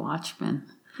Hebrew Watchman.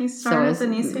 He started the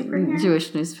newspaper here?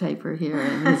 Jewish newspaper here,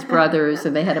 and his brothers,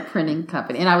 and they had a printing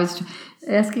company. And I was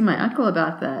asking my uncle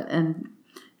about that, and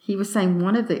he was saying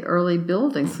one of the early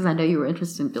buildings, because I know you were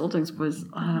interested in buildings, was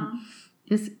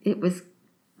it was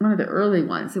one of the early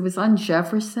ones. It was on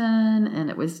Jefferson, and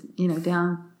it was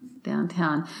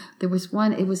downtown. There was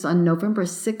one. It was on November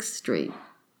 6th Street.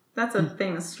 That's a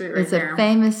famous street right It's there. a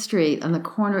famous street on the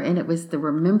corner, and it was the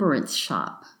Remembrance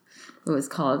Shop. It was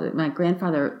called. My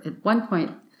grandfather, at one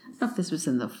point, I don't know if this was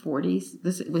in the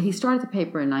 40s. He started the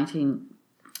paper in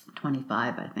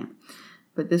 1925, I think.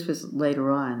 But this was later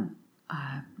on.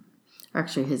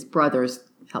 Actually, his brothers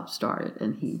helped start it,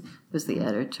 and he was the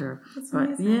editor. That's but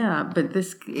amazing. yeah, but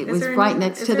it was right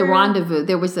next to the Rendezvous.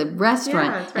 There was a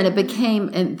restaurant, and it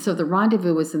became, and so the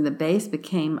Rendezvous was in the base,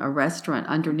 became a restaurant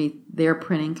underneath their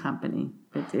printing company.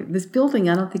 But this building,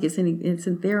 I don't think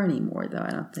isn't there anymore, though.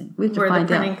 I don't think we have to find out. Where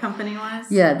the printing company was.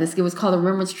 Yeah, it was called the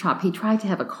Remembrance Shop. He tried to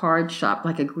have a card shop,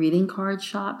 like a greeting card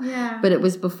shop. Yeah. But it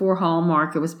was before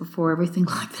Hallmark. It was before everything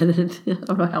like that. I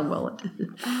don't know how well it did.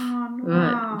 Oh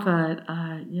no! But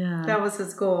yeah. That was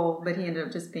his goal, but he ended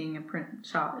up just being a print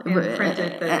shop and Right.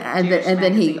 printed the and Jewish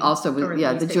then he magazine, also was or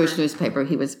the Jewish newspaper.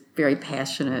 He was very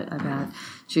passionate about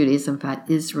Judaism, about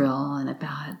Israel, and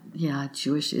about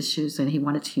Jewish issues, and he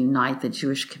wanted to unite the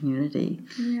Jewish community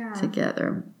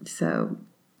together. So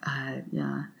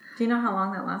yeah. Do you know how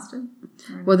long that lasted?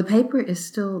 Well, the paper is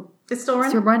still. It's still running?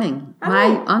 Still running. Oh,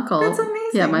 my uncle. That's amazing.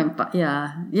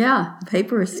 Yeah. The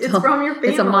paper is still. It's from your family.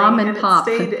 It's a mom and pop.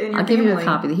 It stayed in your I'll give you a family.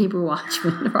 copy. The Hebrew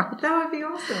Watchman. Right. That would be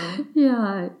awesome.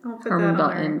 Yeah. I'll put Herman that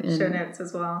on our show notes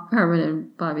as well. Herman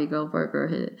and Bobby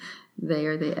Goldberger. They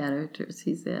are the editors.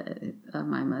 He's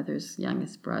my mother's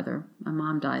youngest brother. My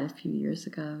mom died a few years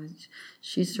ago.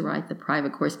 She used to write the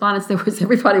private correspondence.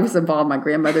 Everybody was involved. My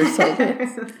grandmother sold it.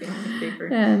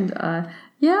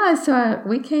 And so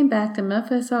we came back to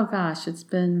Memphis. Oh gosh,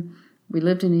 we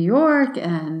lived in New York,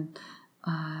 and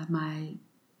my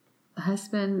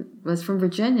husband was from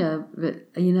Virginia, but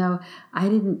I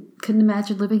couldn't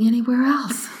imagine living anywhere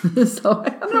else. So I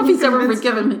don't know if he's ever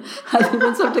forgiven me. I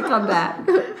convinced him to come back.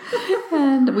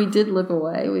 And we did live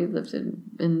away. We lived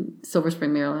in Silver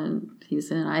Spring, Maryland. He was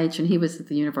in NIH, and he was at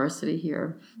the university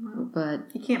here. But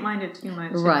you can't mind it too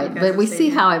much. Right. But we see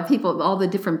how all the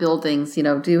different buildings, do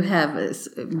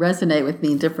resonate with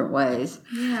me in different ways.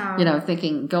 Yeah.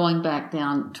 Going back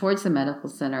down towards the medical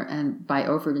center and by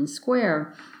Overton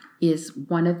Square is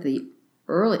one of the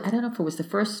early, I don't know if it was the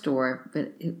first store,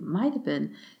 but it might have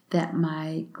been that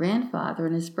my grandfather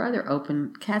and his brother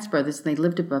opened, Katz Brothers, and they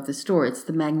lived above the store. It's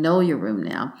the Magnolia Room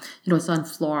now. It's on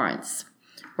Florence,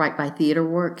 right by Theater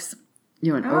Works,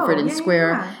 in Overton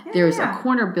Square. Yeah. There's a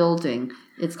corner building.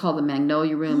 It's called the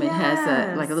Magnolia Room. Yes. It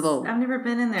has a little I've never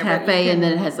been in there, cafe, and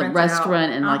then it has a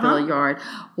restaurant and like a little yard.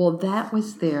 Well, that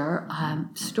was their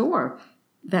store.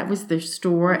 That was their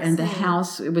store, and the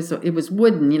house. It was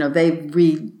wooden.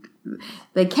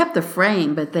 They kept the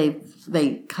frame, but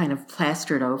they kind of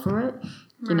plastered over it.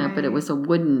 But it was a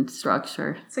wooden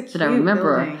structure that I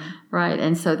remember. Building. Right,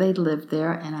 and so they lived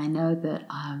there, and I know that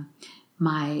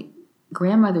my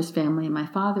grandmother's family and my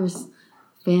father's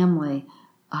family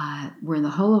were in the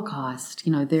Holocaust.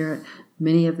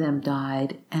 Many of them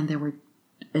died, and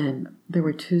there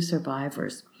were two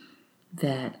survivors.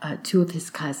 That two of his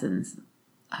cousins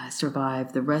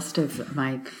survived. The rest of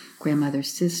my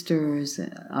grandmother's sisters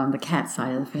on the Katz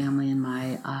side of the family, and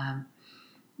my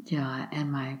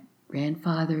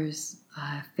grandfather's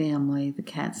family, the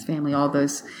Katz family, all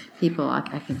those people. I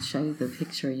can show you the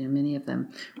picture. Many of them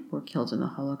were killed in the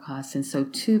Holocaust, and so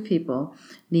two people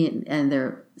and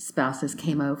their spouses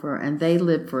came over, and they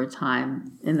lived for a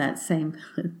time in that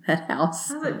house.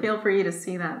 How does it feel for you to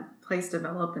see that place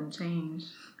develop and change?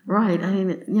 Right. I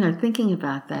mean, thinking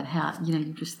about that, how, you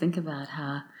just think about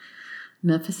how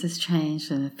Memphis has changed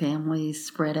and the families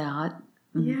spread out,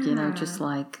 just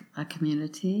like a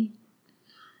community.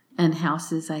 And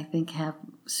houses, I think, have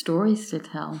stories to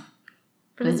tell.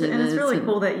 But it's really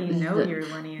cool that you know your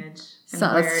lineage. And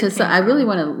I really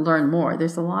want to learn more.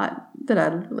 There's a lot that I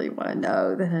really want to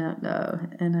know that I don't know.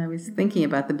 And I was thinking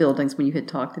about the buildings when you had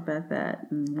talked about that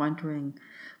and wondering,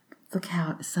 look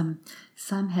how some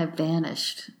have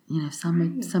vanished.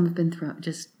 Some have been thrown,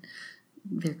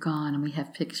 they're gone, and we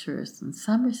have pictures. And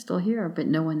some are still here, but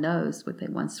no one knows what they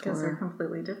once were. Because they're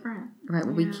completely different. Right.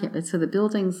 Well, we can't. So the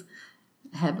buildings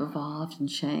have evolved and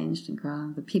changed and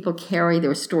grown. The people carry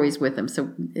their stories with them.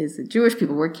 So as the Jewish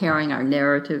people, we're carrying our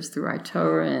narratives through our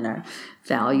Torah, and our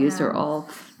values are all,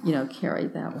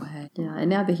 carried that way. Yeah. And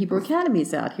now the Hebrew Academy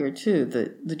is out here too.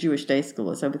 The Jewish day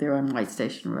school is over there on White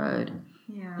Station Road.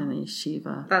 Yeah. And the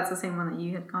yeshiva. That's the same one that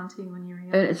you had gone to when you were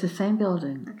young? It's the same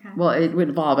building. Okay. Well, it would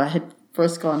evolve. I had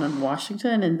first gone on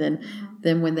Washington, and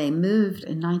then when they moved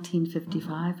in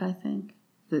 1955, I think,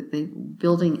 the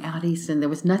building out east, and there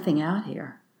was nothing out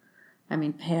here. I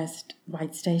mean, past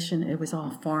White Station, it was all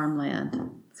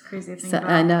farmland. It's crazy to think about.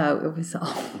 I know, it was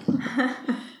all...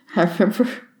 I remember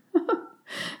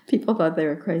people thought they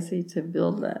were crazy to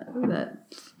build that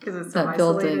Because it's so that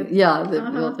isolated. building. Yeah, the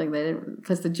building. They didn't,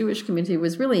 because the Jewish community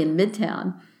was really in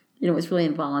Midtown. You know, it was really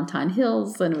in Valentine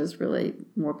Hills, and it was really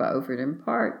more by Overton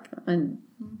Park, and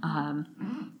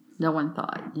no one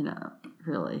thought, you know,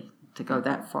 really to go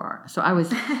that far. So I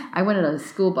went on a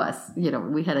school bus. You know,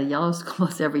 we had a yellow school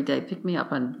bus every day, pick me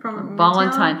up on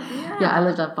Valentine. Yeah, I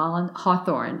lived on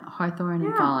Hawthorne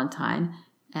and Valentine,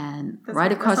 and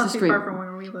right across the street. That's not too far from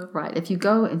where we live. Right. If you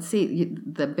go and see,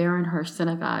 the Baronhurst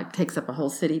Synagogue takes up a whole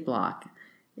city block.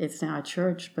 It's now a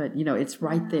church, but, you know, it's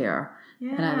right there.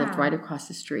 Yeah. And I lived right across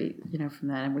the street, you know, from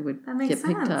that, and we would get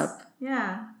picked up.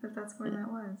 Yeah, but that's where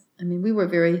that was. I mean, we were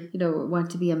very, you know, wanting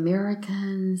to be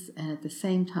Americans, and at the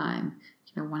same time,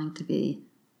 you know, wanting to be,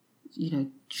 you know,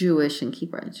 Jewish and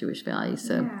keep our Jewish values.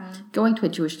 So going to a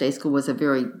Jewish day school was a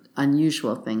very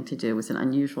unusual thing to do. It was an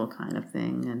unusual kind of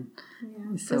thing,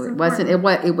 and so it wasn't,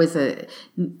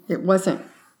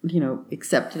 you know,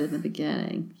 accepted in the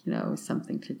beginning. You know, it was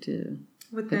something to do.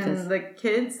 Within the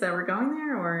kids that were going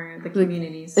there, or the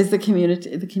communities? It's the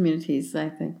communities, I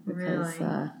think. Because,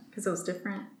 because it was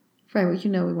different? Right, well, you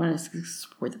know, we want to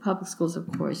support the public schools,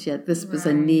 of course, yet this was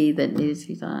a need that needed to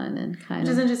be done. And Which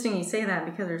is interesting you say that,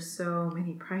 because there's so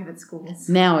many private schools.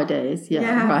 Nowadays, right.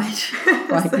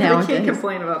 Right, so nowadays. You can't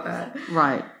complain about that.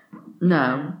 Right.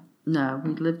 No,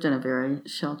 we lived in a very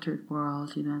sheltered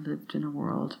world. You know, lived in a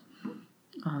world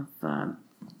of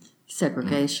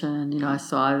segregation. You know, I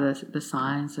saw the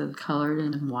signs of colored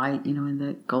and white, you know, in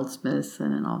the Goldsmiths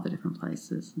and in all the different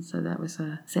places, and so that was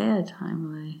a sad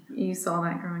time, really. You saw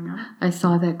that growing up? I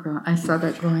saw that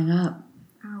growing up.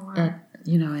 Oh wow! And,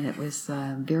 you know, and it was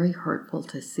very hurtful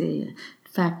to see.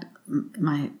 In fact,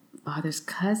 my father's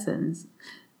cousins,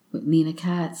 Nina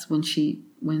Katz,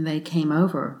 when they came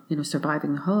over, you know,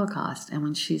 surviving the Holocaust, and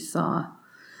when she saw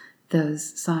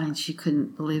those signs, she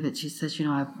couldn't believe it. She says, you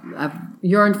know, I've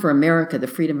yearned for America, the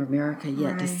freedom of America,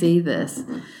 yet to see this,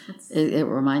 it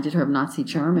reminded her of Nazi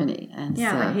Germany. And so,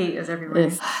 the hate is everywhere.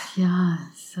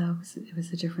 So it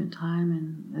was a different time,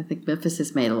 and I think Memphis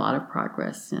has made a lot of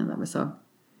progress. You know, that was a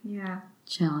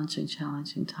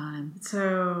challenging time.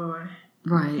 So,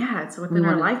 it's within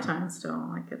our lifetime still.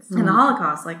 Like, it's in the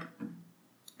Holocaust, like,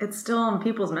 it's still in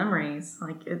people's memories.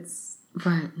 Like, it's...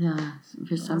 Right, yeah.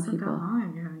 For some people. That long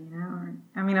ago, you know.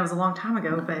 I mean, it was a long time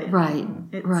ago, but right.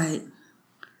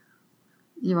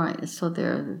 You're right. It's still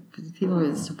there. The people who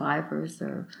are the survivors,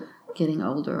 they're getting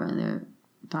older and they're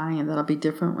dying, and that'll be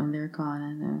different when they're gone.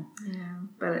 And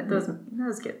but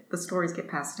the stories get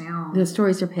passed down. The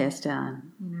stories are passed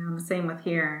down. You know, the same with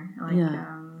here. Like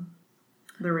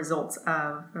the results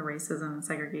of the racism and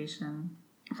segregation.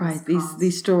 Right.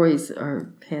 These stories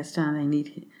are passed down. They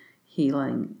need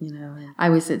healing, you know. I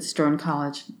was at Stern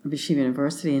College, Yeshiva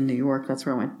University in New York. That's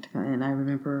where I went, and I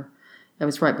remember that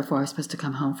was right before I was supposed to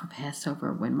come home for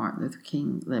Passover when Martin Luther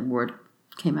King, the word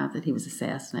came out that he was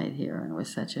assassinated here, and it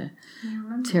was such a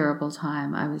terrible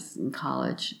time. I was in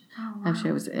college. Oh, wow. Actually,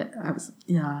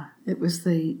 it was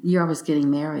the year I was getting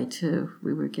married too.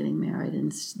 We were getting married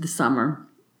in the summer,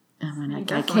 and when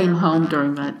I came home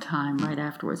during that time, right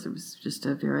afterwards, it was just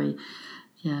a very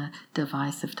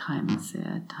divisive time and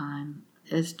sad time.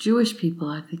 As Jewish people,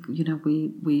 I think, you know,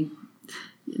 we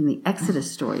in the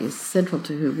Exodus story is central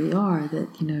to who we are,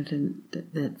 that, you know,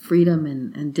 that freedom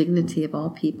and dignity of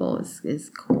all people is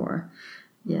core.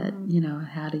 Yet, you know,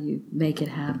 how do you make it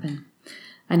happen?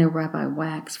 I know Rabbi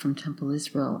Wax from Temple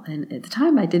Israel, and at the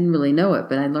time I didn't really know it,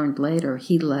 but I learned later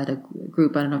he led a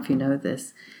group, I don't know if you know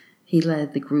this, he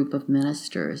led the group of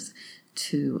ministers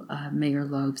to Mayor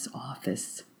Loeb's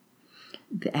office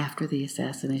after the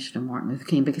assassination of Martin Luther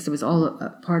King, because it was all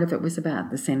part of it was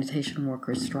about the sanitation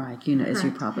workers' strike, you know, as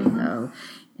you probably know,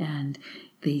 and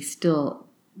they still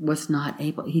was not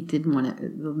able.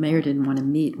 The mayor didn't want to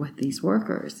meet with these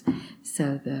workers,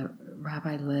 so the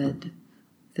rabbi led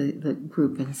the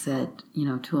group and said, you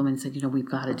know, to him and said, you know, we've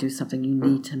got to do something. You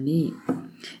need to meet,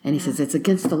 and he says it's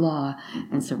against the law,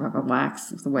 and so Rabbi Wax,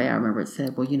 the way I remember it,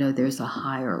 said, well, you know, there's a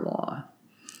higher law.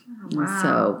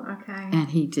 Wow. And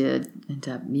he did end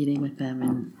up meeting with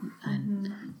them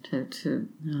and to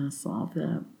solve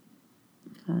that.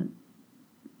 But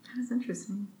that is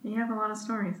interesting. You have a lot of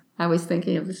stories. I was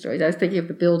thinking of the stories. I was thinking of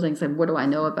the buildings and what do I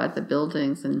know about the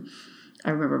buildings. And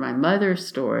I remember my mother's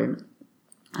story.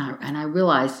 And I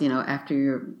realized, you know, after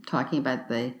you're talking about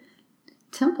the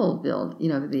temple build, you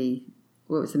know, the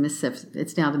Mississippi,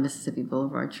 it's now the Mississippi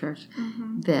Boulevard Church,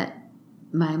 that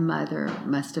my mother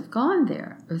must have gone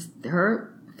there.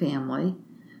 Her family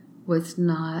was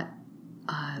not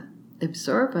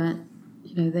observant.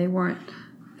 You know,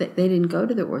 they didn't go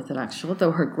to the Orthodox shul,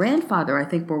 though her grandfather, I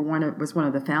think, was one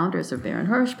of the founders of Baron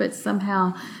Hirsch, but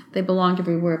somehow they belonged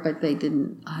everywhere, but they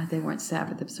weren't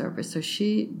Sabbath observers. So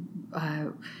she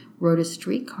rode a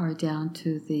streetcar down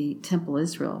to the Temple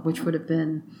Israel, which would have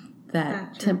been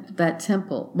that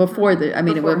temple before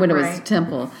when it was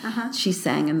temple. She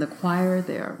sang in the choir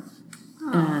there,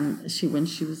 and when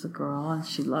she was a girl, and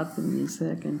she loved the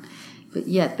music, but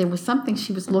yet there was something,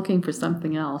 she was looking for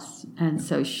something else, and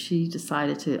so she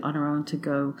decided on her own to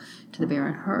go to the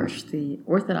Baron Hirsch, the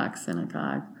Orthodox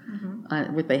synagogue,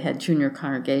 where they had junior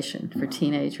congregation for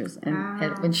teenagers,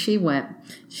 and when she went,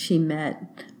 she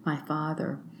met my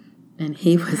father. And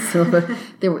he was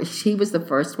she was the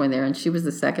first one there, and she was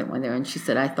the second one there. And she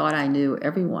said, I thought I knew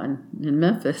everyone in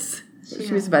Memphis.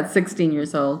 She was about 16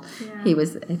 years old. Yeah. He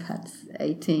was about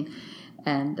 18.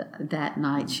 And that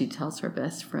night, she tells her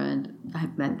best friend,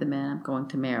 I've met the man I'm going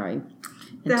to marry. And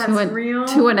That's real?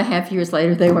 2.5 years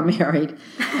later, they were married.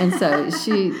 And so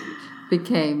she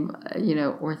became,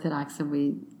 Orthodox, and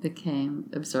we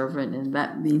became observant. And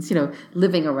that means,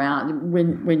 living around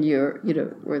when you're,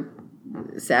 we're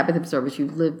Sabbath observers, you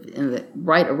live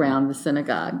right around the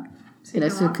synagogue. So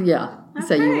Okay.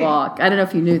 So you walk. I don't know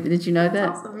if you knew. Did you know that?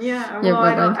 That's awesome. Yeah. Well,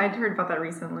 I'd heard about that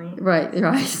recently. Right.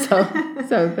 So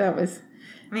that was.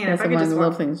 If I could just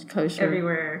walk things kosher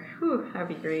everywhere, that'd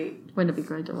be great. Wouldn't it be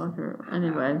great to walk here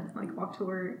anyway? Walk to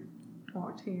work,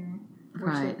 walk to your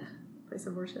worship, place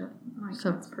of worship.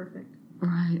 That's perfect.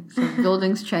 Right. So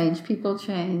buildings change, people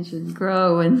change, and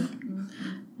grow,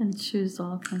 and choose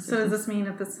all kinds of things. So does this mean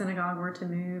if the synagogue were to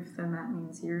move, then that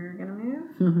means you're going to move?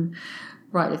 Mm-hmm.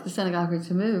 Right. If the synagogue were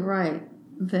to move,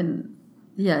 then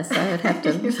yes, I would have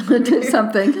to do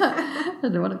something. I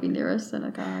don't want to be near a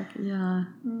synagogue. Yeah.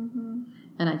 Mm-hmm.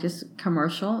 And I just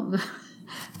commercial,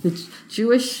 the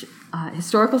Jewish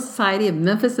Historical Society of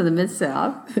Memphis in the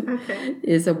Mid-South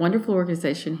is a wonderful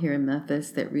organization here in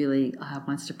Memphis that really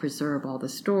wants to preserve all the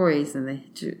stories and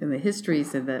the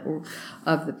histories of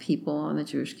the people in the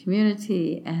Jewish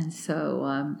community. And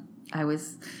so I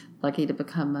was lucky to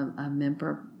become a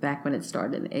member back when it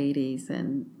started in the 80s.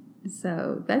 And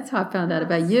so that's how I found out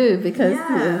about you, because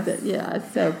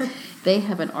so they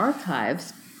have an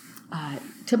archives.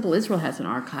 Temple Israel has an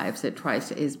archives that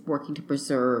is working to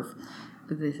preserve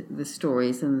the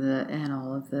stories and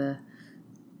all of the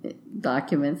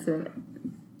documents and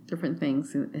different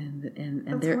things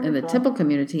and they're in the temple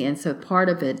community, and so part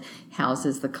of it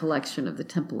houses the collection of the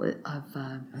Temple of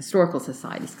Historical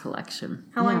Society's collection.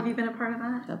 How long have you been a part of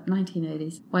that?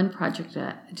 1980s. One project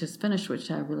I just finished, which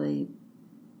I really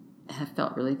have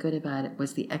felt really good about, it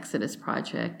was the Exodus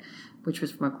Project, which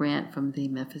was from a grant from the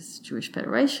Memphis Jewish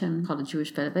Federation called a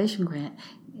Jewish Federation Grant.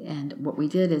 And what we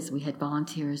did is we had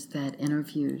volunteers that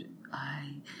interviewed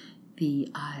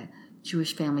the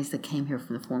Jewish families that came here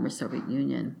from the former Soviet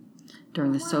Union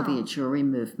during the Soviet Jewry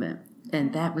movement.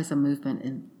 And that was a movement,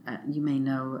 and you may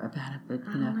know about it, but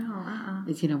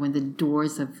it's, when the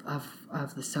doors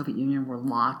of the Soviet Union were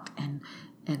locked, and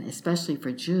especially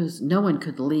for Jews, no one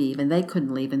could leave, and they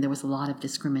couldn't leave, and there was a lot of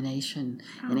discrimination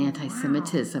and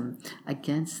anti-Semitism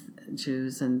against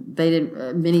Jews, and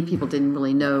many people didn't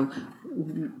really know,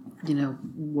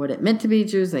 what it meant to be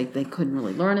Jews. They couldn't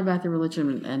really learn about their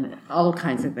religion and all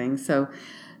kinds of things. So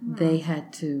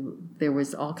there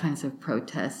was all kinds of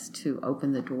protests to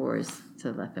open the doors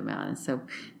to let them out. And so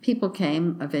people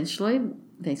came eventually.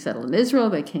 They settled in Israel,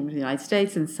 they came to the United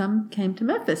States, and some came to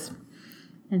Memphis.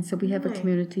 And so we have a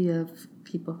community of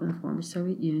people from the former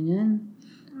Soviet Union.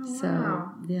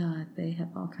 They have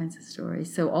all kinds of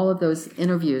stories. So all of those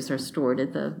interviews are stored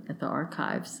at the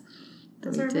archives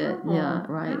that we did. Available. Yeah,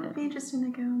 right. That would be interesting to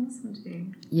go and listen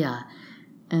to. Yeah,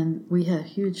 and we had a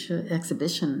huge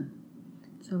exhibition.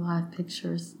 So live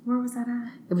pictures. Where was that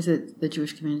at? It was at the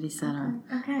Jewish Community Center.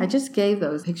 Okay. I just gave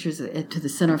those pictures to the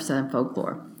Center of Southern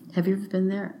Folklore. Have you ever been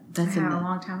there? That's a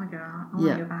long time ago. I want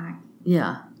to go back.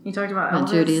 Yeah. You talked about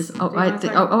Elvis. Judaism. I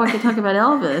could talk about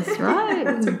Elvis, right?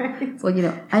 That's right.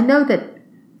 Well, I know that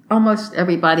almost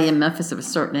everybody in Memphis of a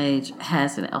certain age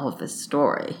has an Elvis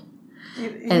story.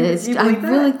 I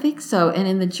really think so. And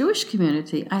in the Jewish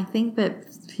community, I think that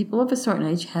people of a certain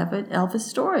age have an Elvis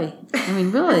story. I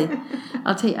mean, really.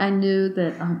 I'll tell you, I knew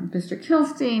that Mr.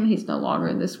 Kilstein, he's no longer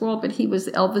in this world, but he was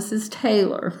Elvis's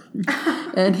tailor.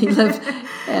 And he lived,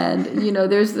 and,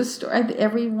 there's the story.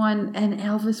 Everyone, and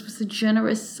Elvis was a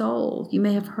generous soul. You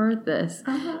may have heard this.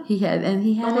 Uh-huh. He had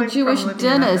a Jewish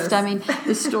dentist. I mean,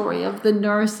 the story of the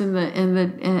nurse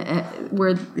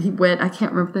where he went, I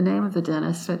can't remember the name of the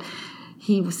dentist, but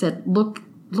he said,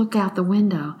 look out the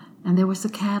window. And there was a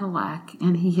Cadillac,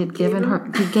 and he had given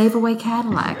her. He gave away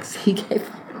Cadillacs. He gave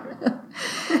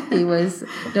He was,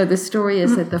 no, the story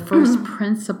is that the first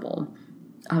principal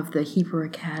of the Hebrew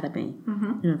Academy,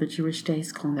 the Jewish day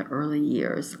school in the early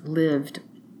years, lived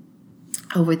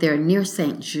over there near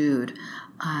St. Jude.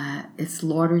 It's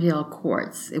Lauderdale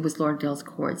Courts. It was Lauderdale's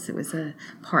Courts. It was an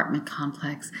apartment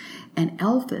complex. And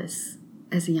Elvis,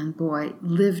 as a young boy,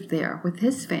 lived there with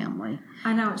his family.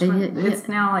 I know. It's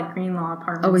now like Greenlaw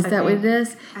Apartments. Oh, is that what it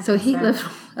is? So he lived,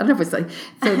 I don't know if it's like,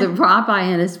 so the rabbi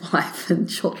and his wife and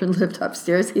children lived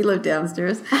upstairs. He lived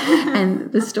downstairs.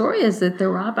 And the story is that the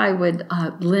rabbi would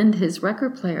lend his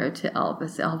record player to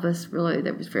Elvis. Elvis really,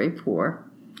 that was very poor.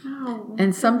 Oh.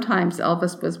 And sometimes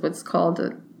Elvis was what's called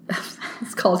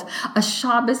it's called a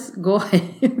Shabbos goy.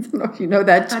 I don't know if you know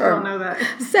that term. I don't know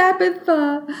that. Sabbath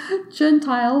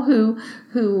Gentile who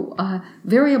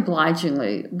very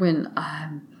obligingly, when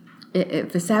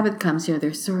if the Sabbath comes,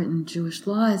 there's certain Jewish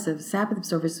laws of Sabbath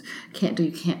observers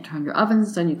you can't turn your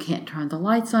ovens on, you can't turn the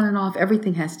lights on and off.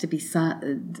 Everything has to be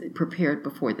prepared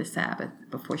before the Sabbath,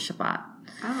 before Shabbat.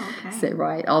 Oh, okay. So,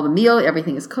 right, all the meal,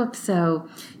 everything is cooked. So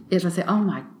it'll say, oh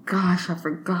my gosh, I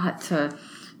forgot to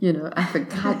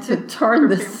turn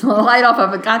this light off.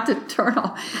 I forgot to turn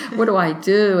off. What do I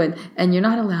do? And you're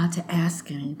not allowed to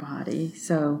ask anybody.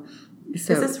 So is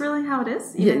this really how it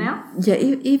is even now? Yeah,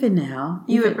 even now.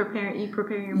 You prepare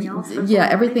your meals? Yeah,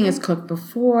 everything is cooked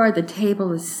before. The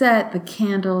table is set. The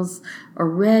candles are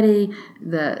ready.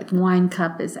 The wine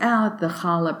cup is out. The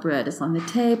challah bread is on the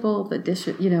table. The dish,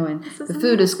 and the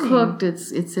food is cooked.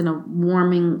 It's in a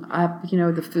warming up.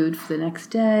 The food for the next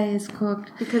day is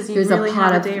cooked. Because you really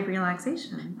have a day of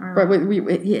relaxation.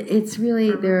 It's really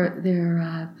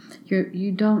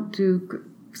you don't do.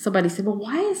 Somebody said, well,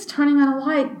 why is turning on a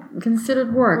light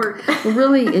considered work? Well,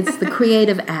 really, it's the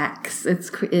creative acts. It's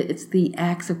the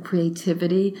acts of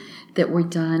creativity that were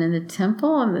done in the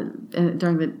temple and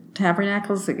during the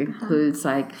tabernacles. It includes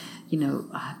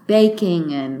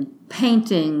baking and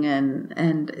painting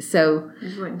and so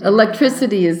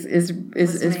electricity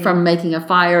is from making a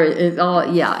fire.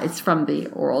 It's from the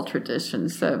oral tradition.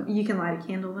 So you can light a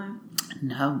candle though?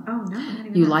 No. Oh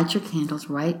no. You light your candles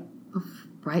right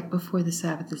before the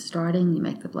Sabbath is starting. You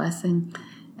make the blessing,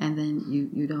 and then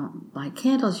you don't light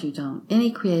candles. You don't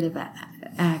any creative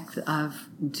act of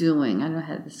doing. I don't know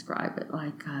how to describe it,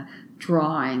 like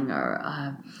drawing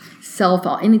or cell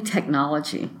phone, any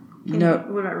technology. What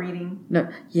about reading? No.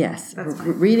 Yes. That's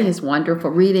fine. Reading is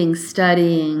wonderful. Reading,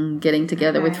 studying, getting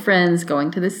together with friends, going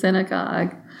to the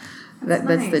synagogue.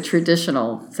 That's the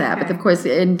traditional Sabbath. Okay. Of course,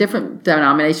 in different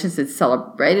denominations, it's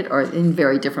celebrated or in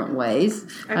very different ways.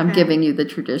 Okay. I'm giving you the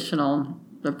traditional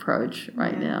approach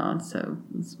right now, so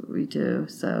that's what we do.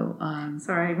 So,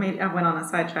 sorry, I went on a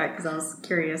sidetrack because I was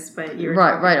curious, but you were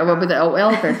right.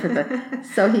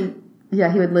 So he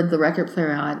would leave the record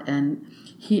player out, and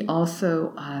he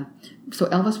also so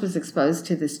Elvis was exposed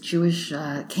to this Jewish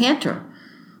cantor.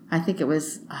 I think it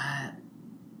was.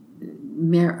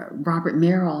 Robert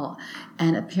Merrill,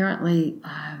 and apparently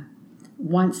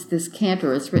once this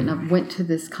cantor, it's written up, went to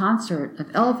this concert of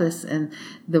Elvis, and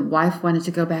the wife wanted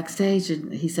to go backstage,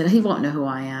 and he said, he won't know who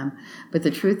I am. But the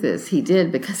truth is, he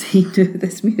did, because he knew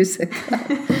this music.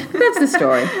 That's the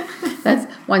story. That's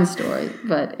one story.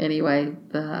 But anyway,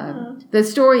 the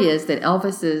story is that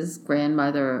Elvis's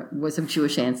grandmother was of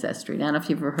Jewish ancestry. I don't know if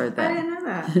you've ever heard that. I didn't know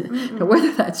that. But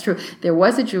whether that's true, there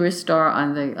was a Jewish star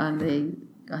on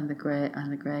the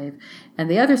grave. And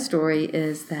the other story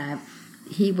is that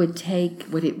he would take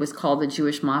what it was called the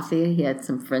Jewish Mafia. He had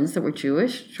some friends that were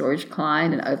Jewish, George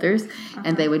Klein and others,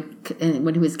 and they would. And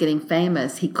when he was getting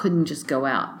famous, he couldn't just go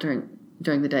out during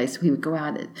the day, so he would go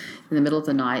out in the middle of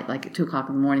the night, like at 2:00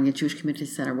 in the morning. The Jewish Community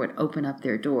Center would open up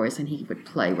their doors, and he would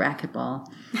play racquetball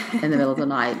in the middle of the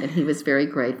night. And he was very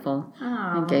grateful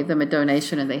and gave them a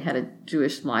donation. And they had a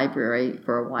Jewish library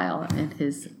for a while, and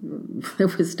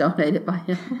it was donated by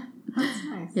him. That's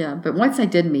nice. Yeah, but once I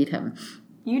did meet him.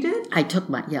 You did? I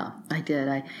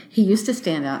did. He used to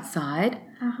stand outside.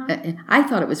 And I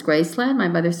thought it was Graceland. My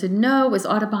mother said, no, it was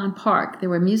Audubon Park. There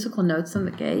were musical notes on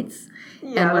the gates.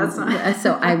 Yeah, that's not...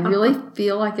 So I really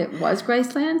feel like it was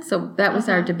Graceland. So that was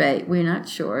our debate. We're not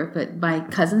sure. But my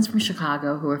cousins from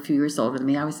Chicago, who were a few years older than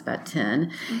me, I was about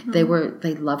 10, they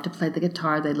loved to play the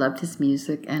guitar. They loved his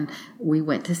music. And we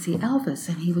went to see Elvis,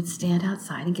 and he would stand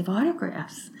outside and give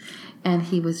autographs. And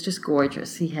he was just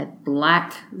gorgeous. He had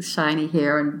black, shiny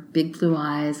hair and big blue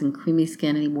eyes and creamy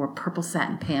skin, and he wore purple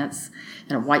satin pants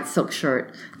and a white silk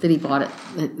shirt that he bought at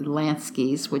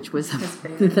Lansky's, which was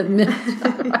the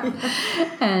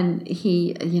And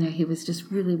he was just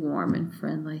really warm and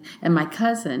friendly. And my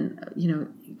cousin,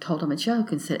 told him a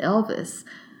joke and said, Elvis,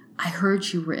 I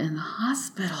heard you were in the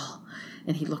hospital.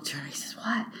 And he looked at her and he says,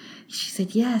 "What?" She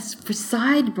said, "Yes, for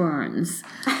sideburns."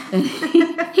 And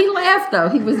he laughed, though.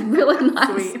 He was really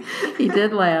nice. Sweet. He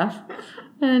did laugh.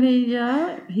 And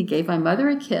he gave my mother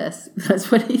a kiss.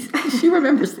 That's what she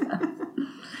remembers that.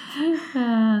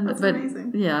 That's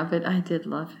amazing. Yeah, but I did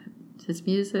love his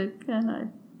music, and I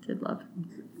did love him.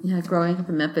 Yeah, growing up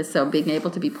in Memphis, so being able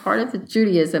to be part of the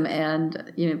Judaism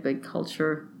and, big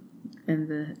culture in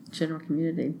the general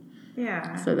community.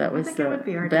 Yeah. So that was it would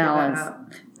be hard balance. To give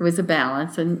that up. It was a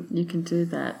balance, and you can do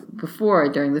that. Before,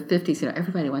 during the 50s,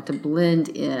 everybody wanted to blend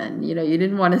in. You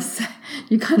didn't want to say,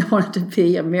 you kind of wanted to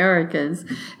be Americans.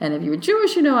 And if you were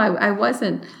Jewish, I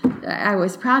wasn't, I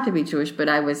was proud to be Jewish, but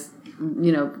I was,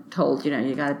 told,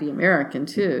 you got to be American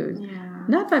too. Yeah.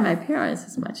 Not by my parents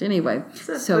as much, anyway.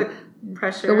 So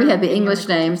pressure. But we had the English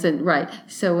names, and right.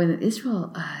 So when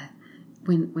Israel,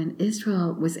 when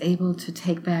Israel was able to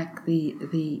take back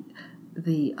the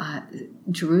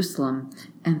Jerusalem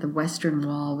and the Western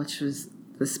Wall, which was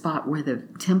the spot where the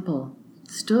temple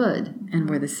stood and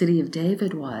where the city of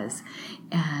David was,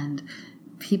 and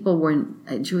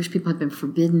Jewish people had been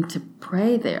forbidden to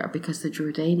pray there because the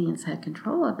Jordanians had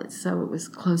control of it. So it was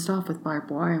closed off with barbed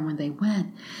wire. And when they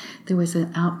went, there was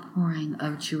an outpouring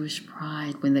of Jewish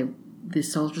pride when the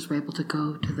soldiers were able to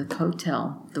go to the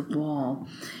Kotel, the wall,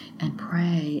 and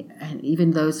pray. And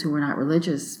even those who were not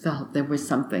religious felt there was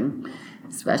something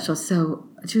special. So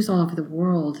Jews all over the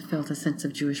world felt a sense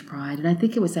of Jewish pride. And I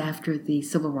think it was after the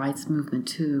civil rights movement,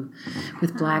 too,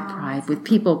 with Black pride, with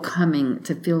people coming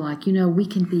to feel like, we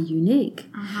can be unique.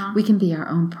 Uh-huh. We can be our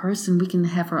own person. We can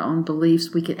have our own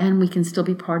beliefs. We can still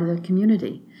be part of the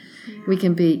community. Yeah. We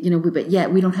can be, but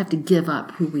yet we don't have to give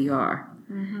up who we are.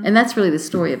 Mm-hmm. And that's really the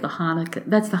story of the Hanukkah.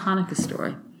 That's the Hanukkah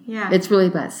story. Yeah. It's really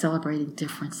about celebrating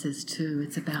differences, too.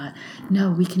 It's about,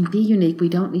 no, we can be unique. We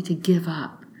don't need to give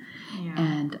up. Yeah.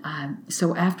 And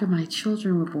so after my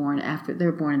children were born, after they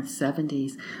were born in the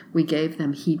 70s, we gave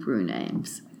them Hebrew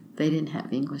names. They didn't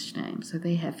have English names, so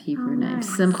they have Hebrew names.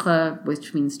 Nice. Simcha,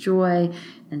 which means joy,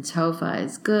 and Tova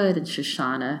is good, and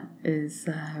Shoshana is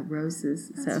roses.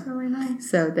 That's really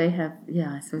nice. So they have,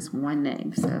 so it's one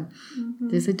name. So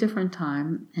there's a different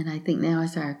time, and I think now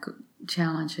is our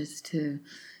challenge is to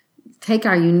take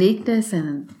our uniqueness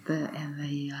and the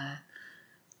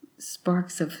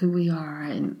sparks of who we are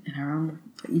and our own,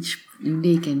 each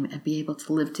unique, and be able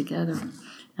to live together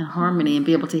in harmony and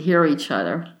be able to hear each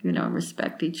other, and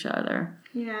respect each other.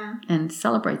 Yeah. And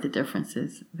celebrate the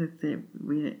differences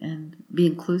and be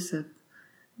inclusive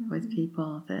with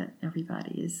people, that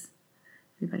everybody has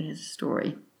a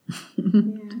story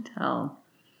to tell.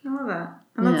 I love that.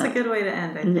 And that's a good way to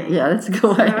end, I think. Yeah, that's a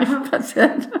good way. That's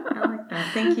it. I like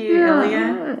that. Thank you,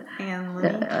 Elia and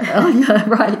Lenny.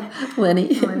 Right.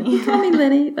 Lenny. Call me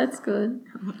Lenny. That's good.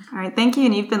 All right. Thank you.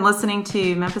 And you've been listening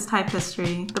to Memphis Type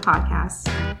History, the podcast.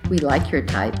 We like your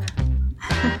type.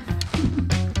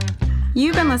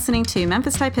 You've been listening to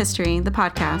Memphis Type History, the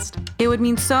podcast. It would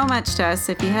mean so much to us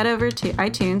if you head over to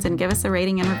iTunes and give us a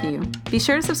rating and review. Be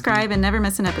sure to subscribe and never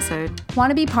miss an episode.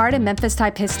 Want to be part of Memphis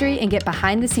Type History and get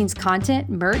behind-the-scenes content,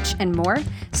 merch, and more?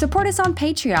 Support us on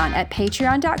Patreon at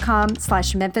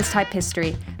patreon.com/Memphis Type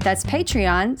History. That's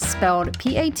Patreon, spelled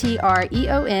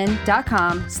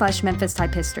patreon.com/Memphis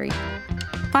Type History.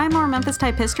 Find more Memphis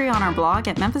Type History on our blog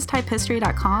at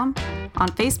memphistypehistory.com, on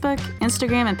Facebook,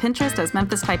 Instagram, and Pinterest as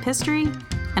Memphis Type History,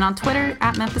 and on Twitter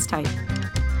at Memphis Type.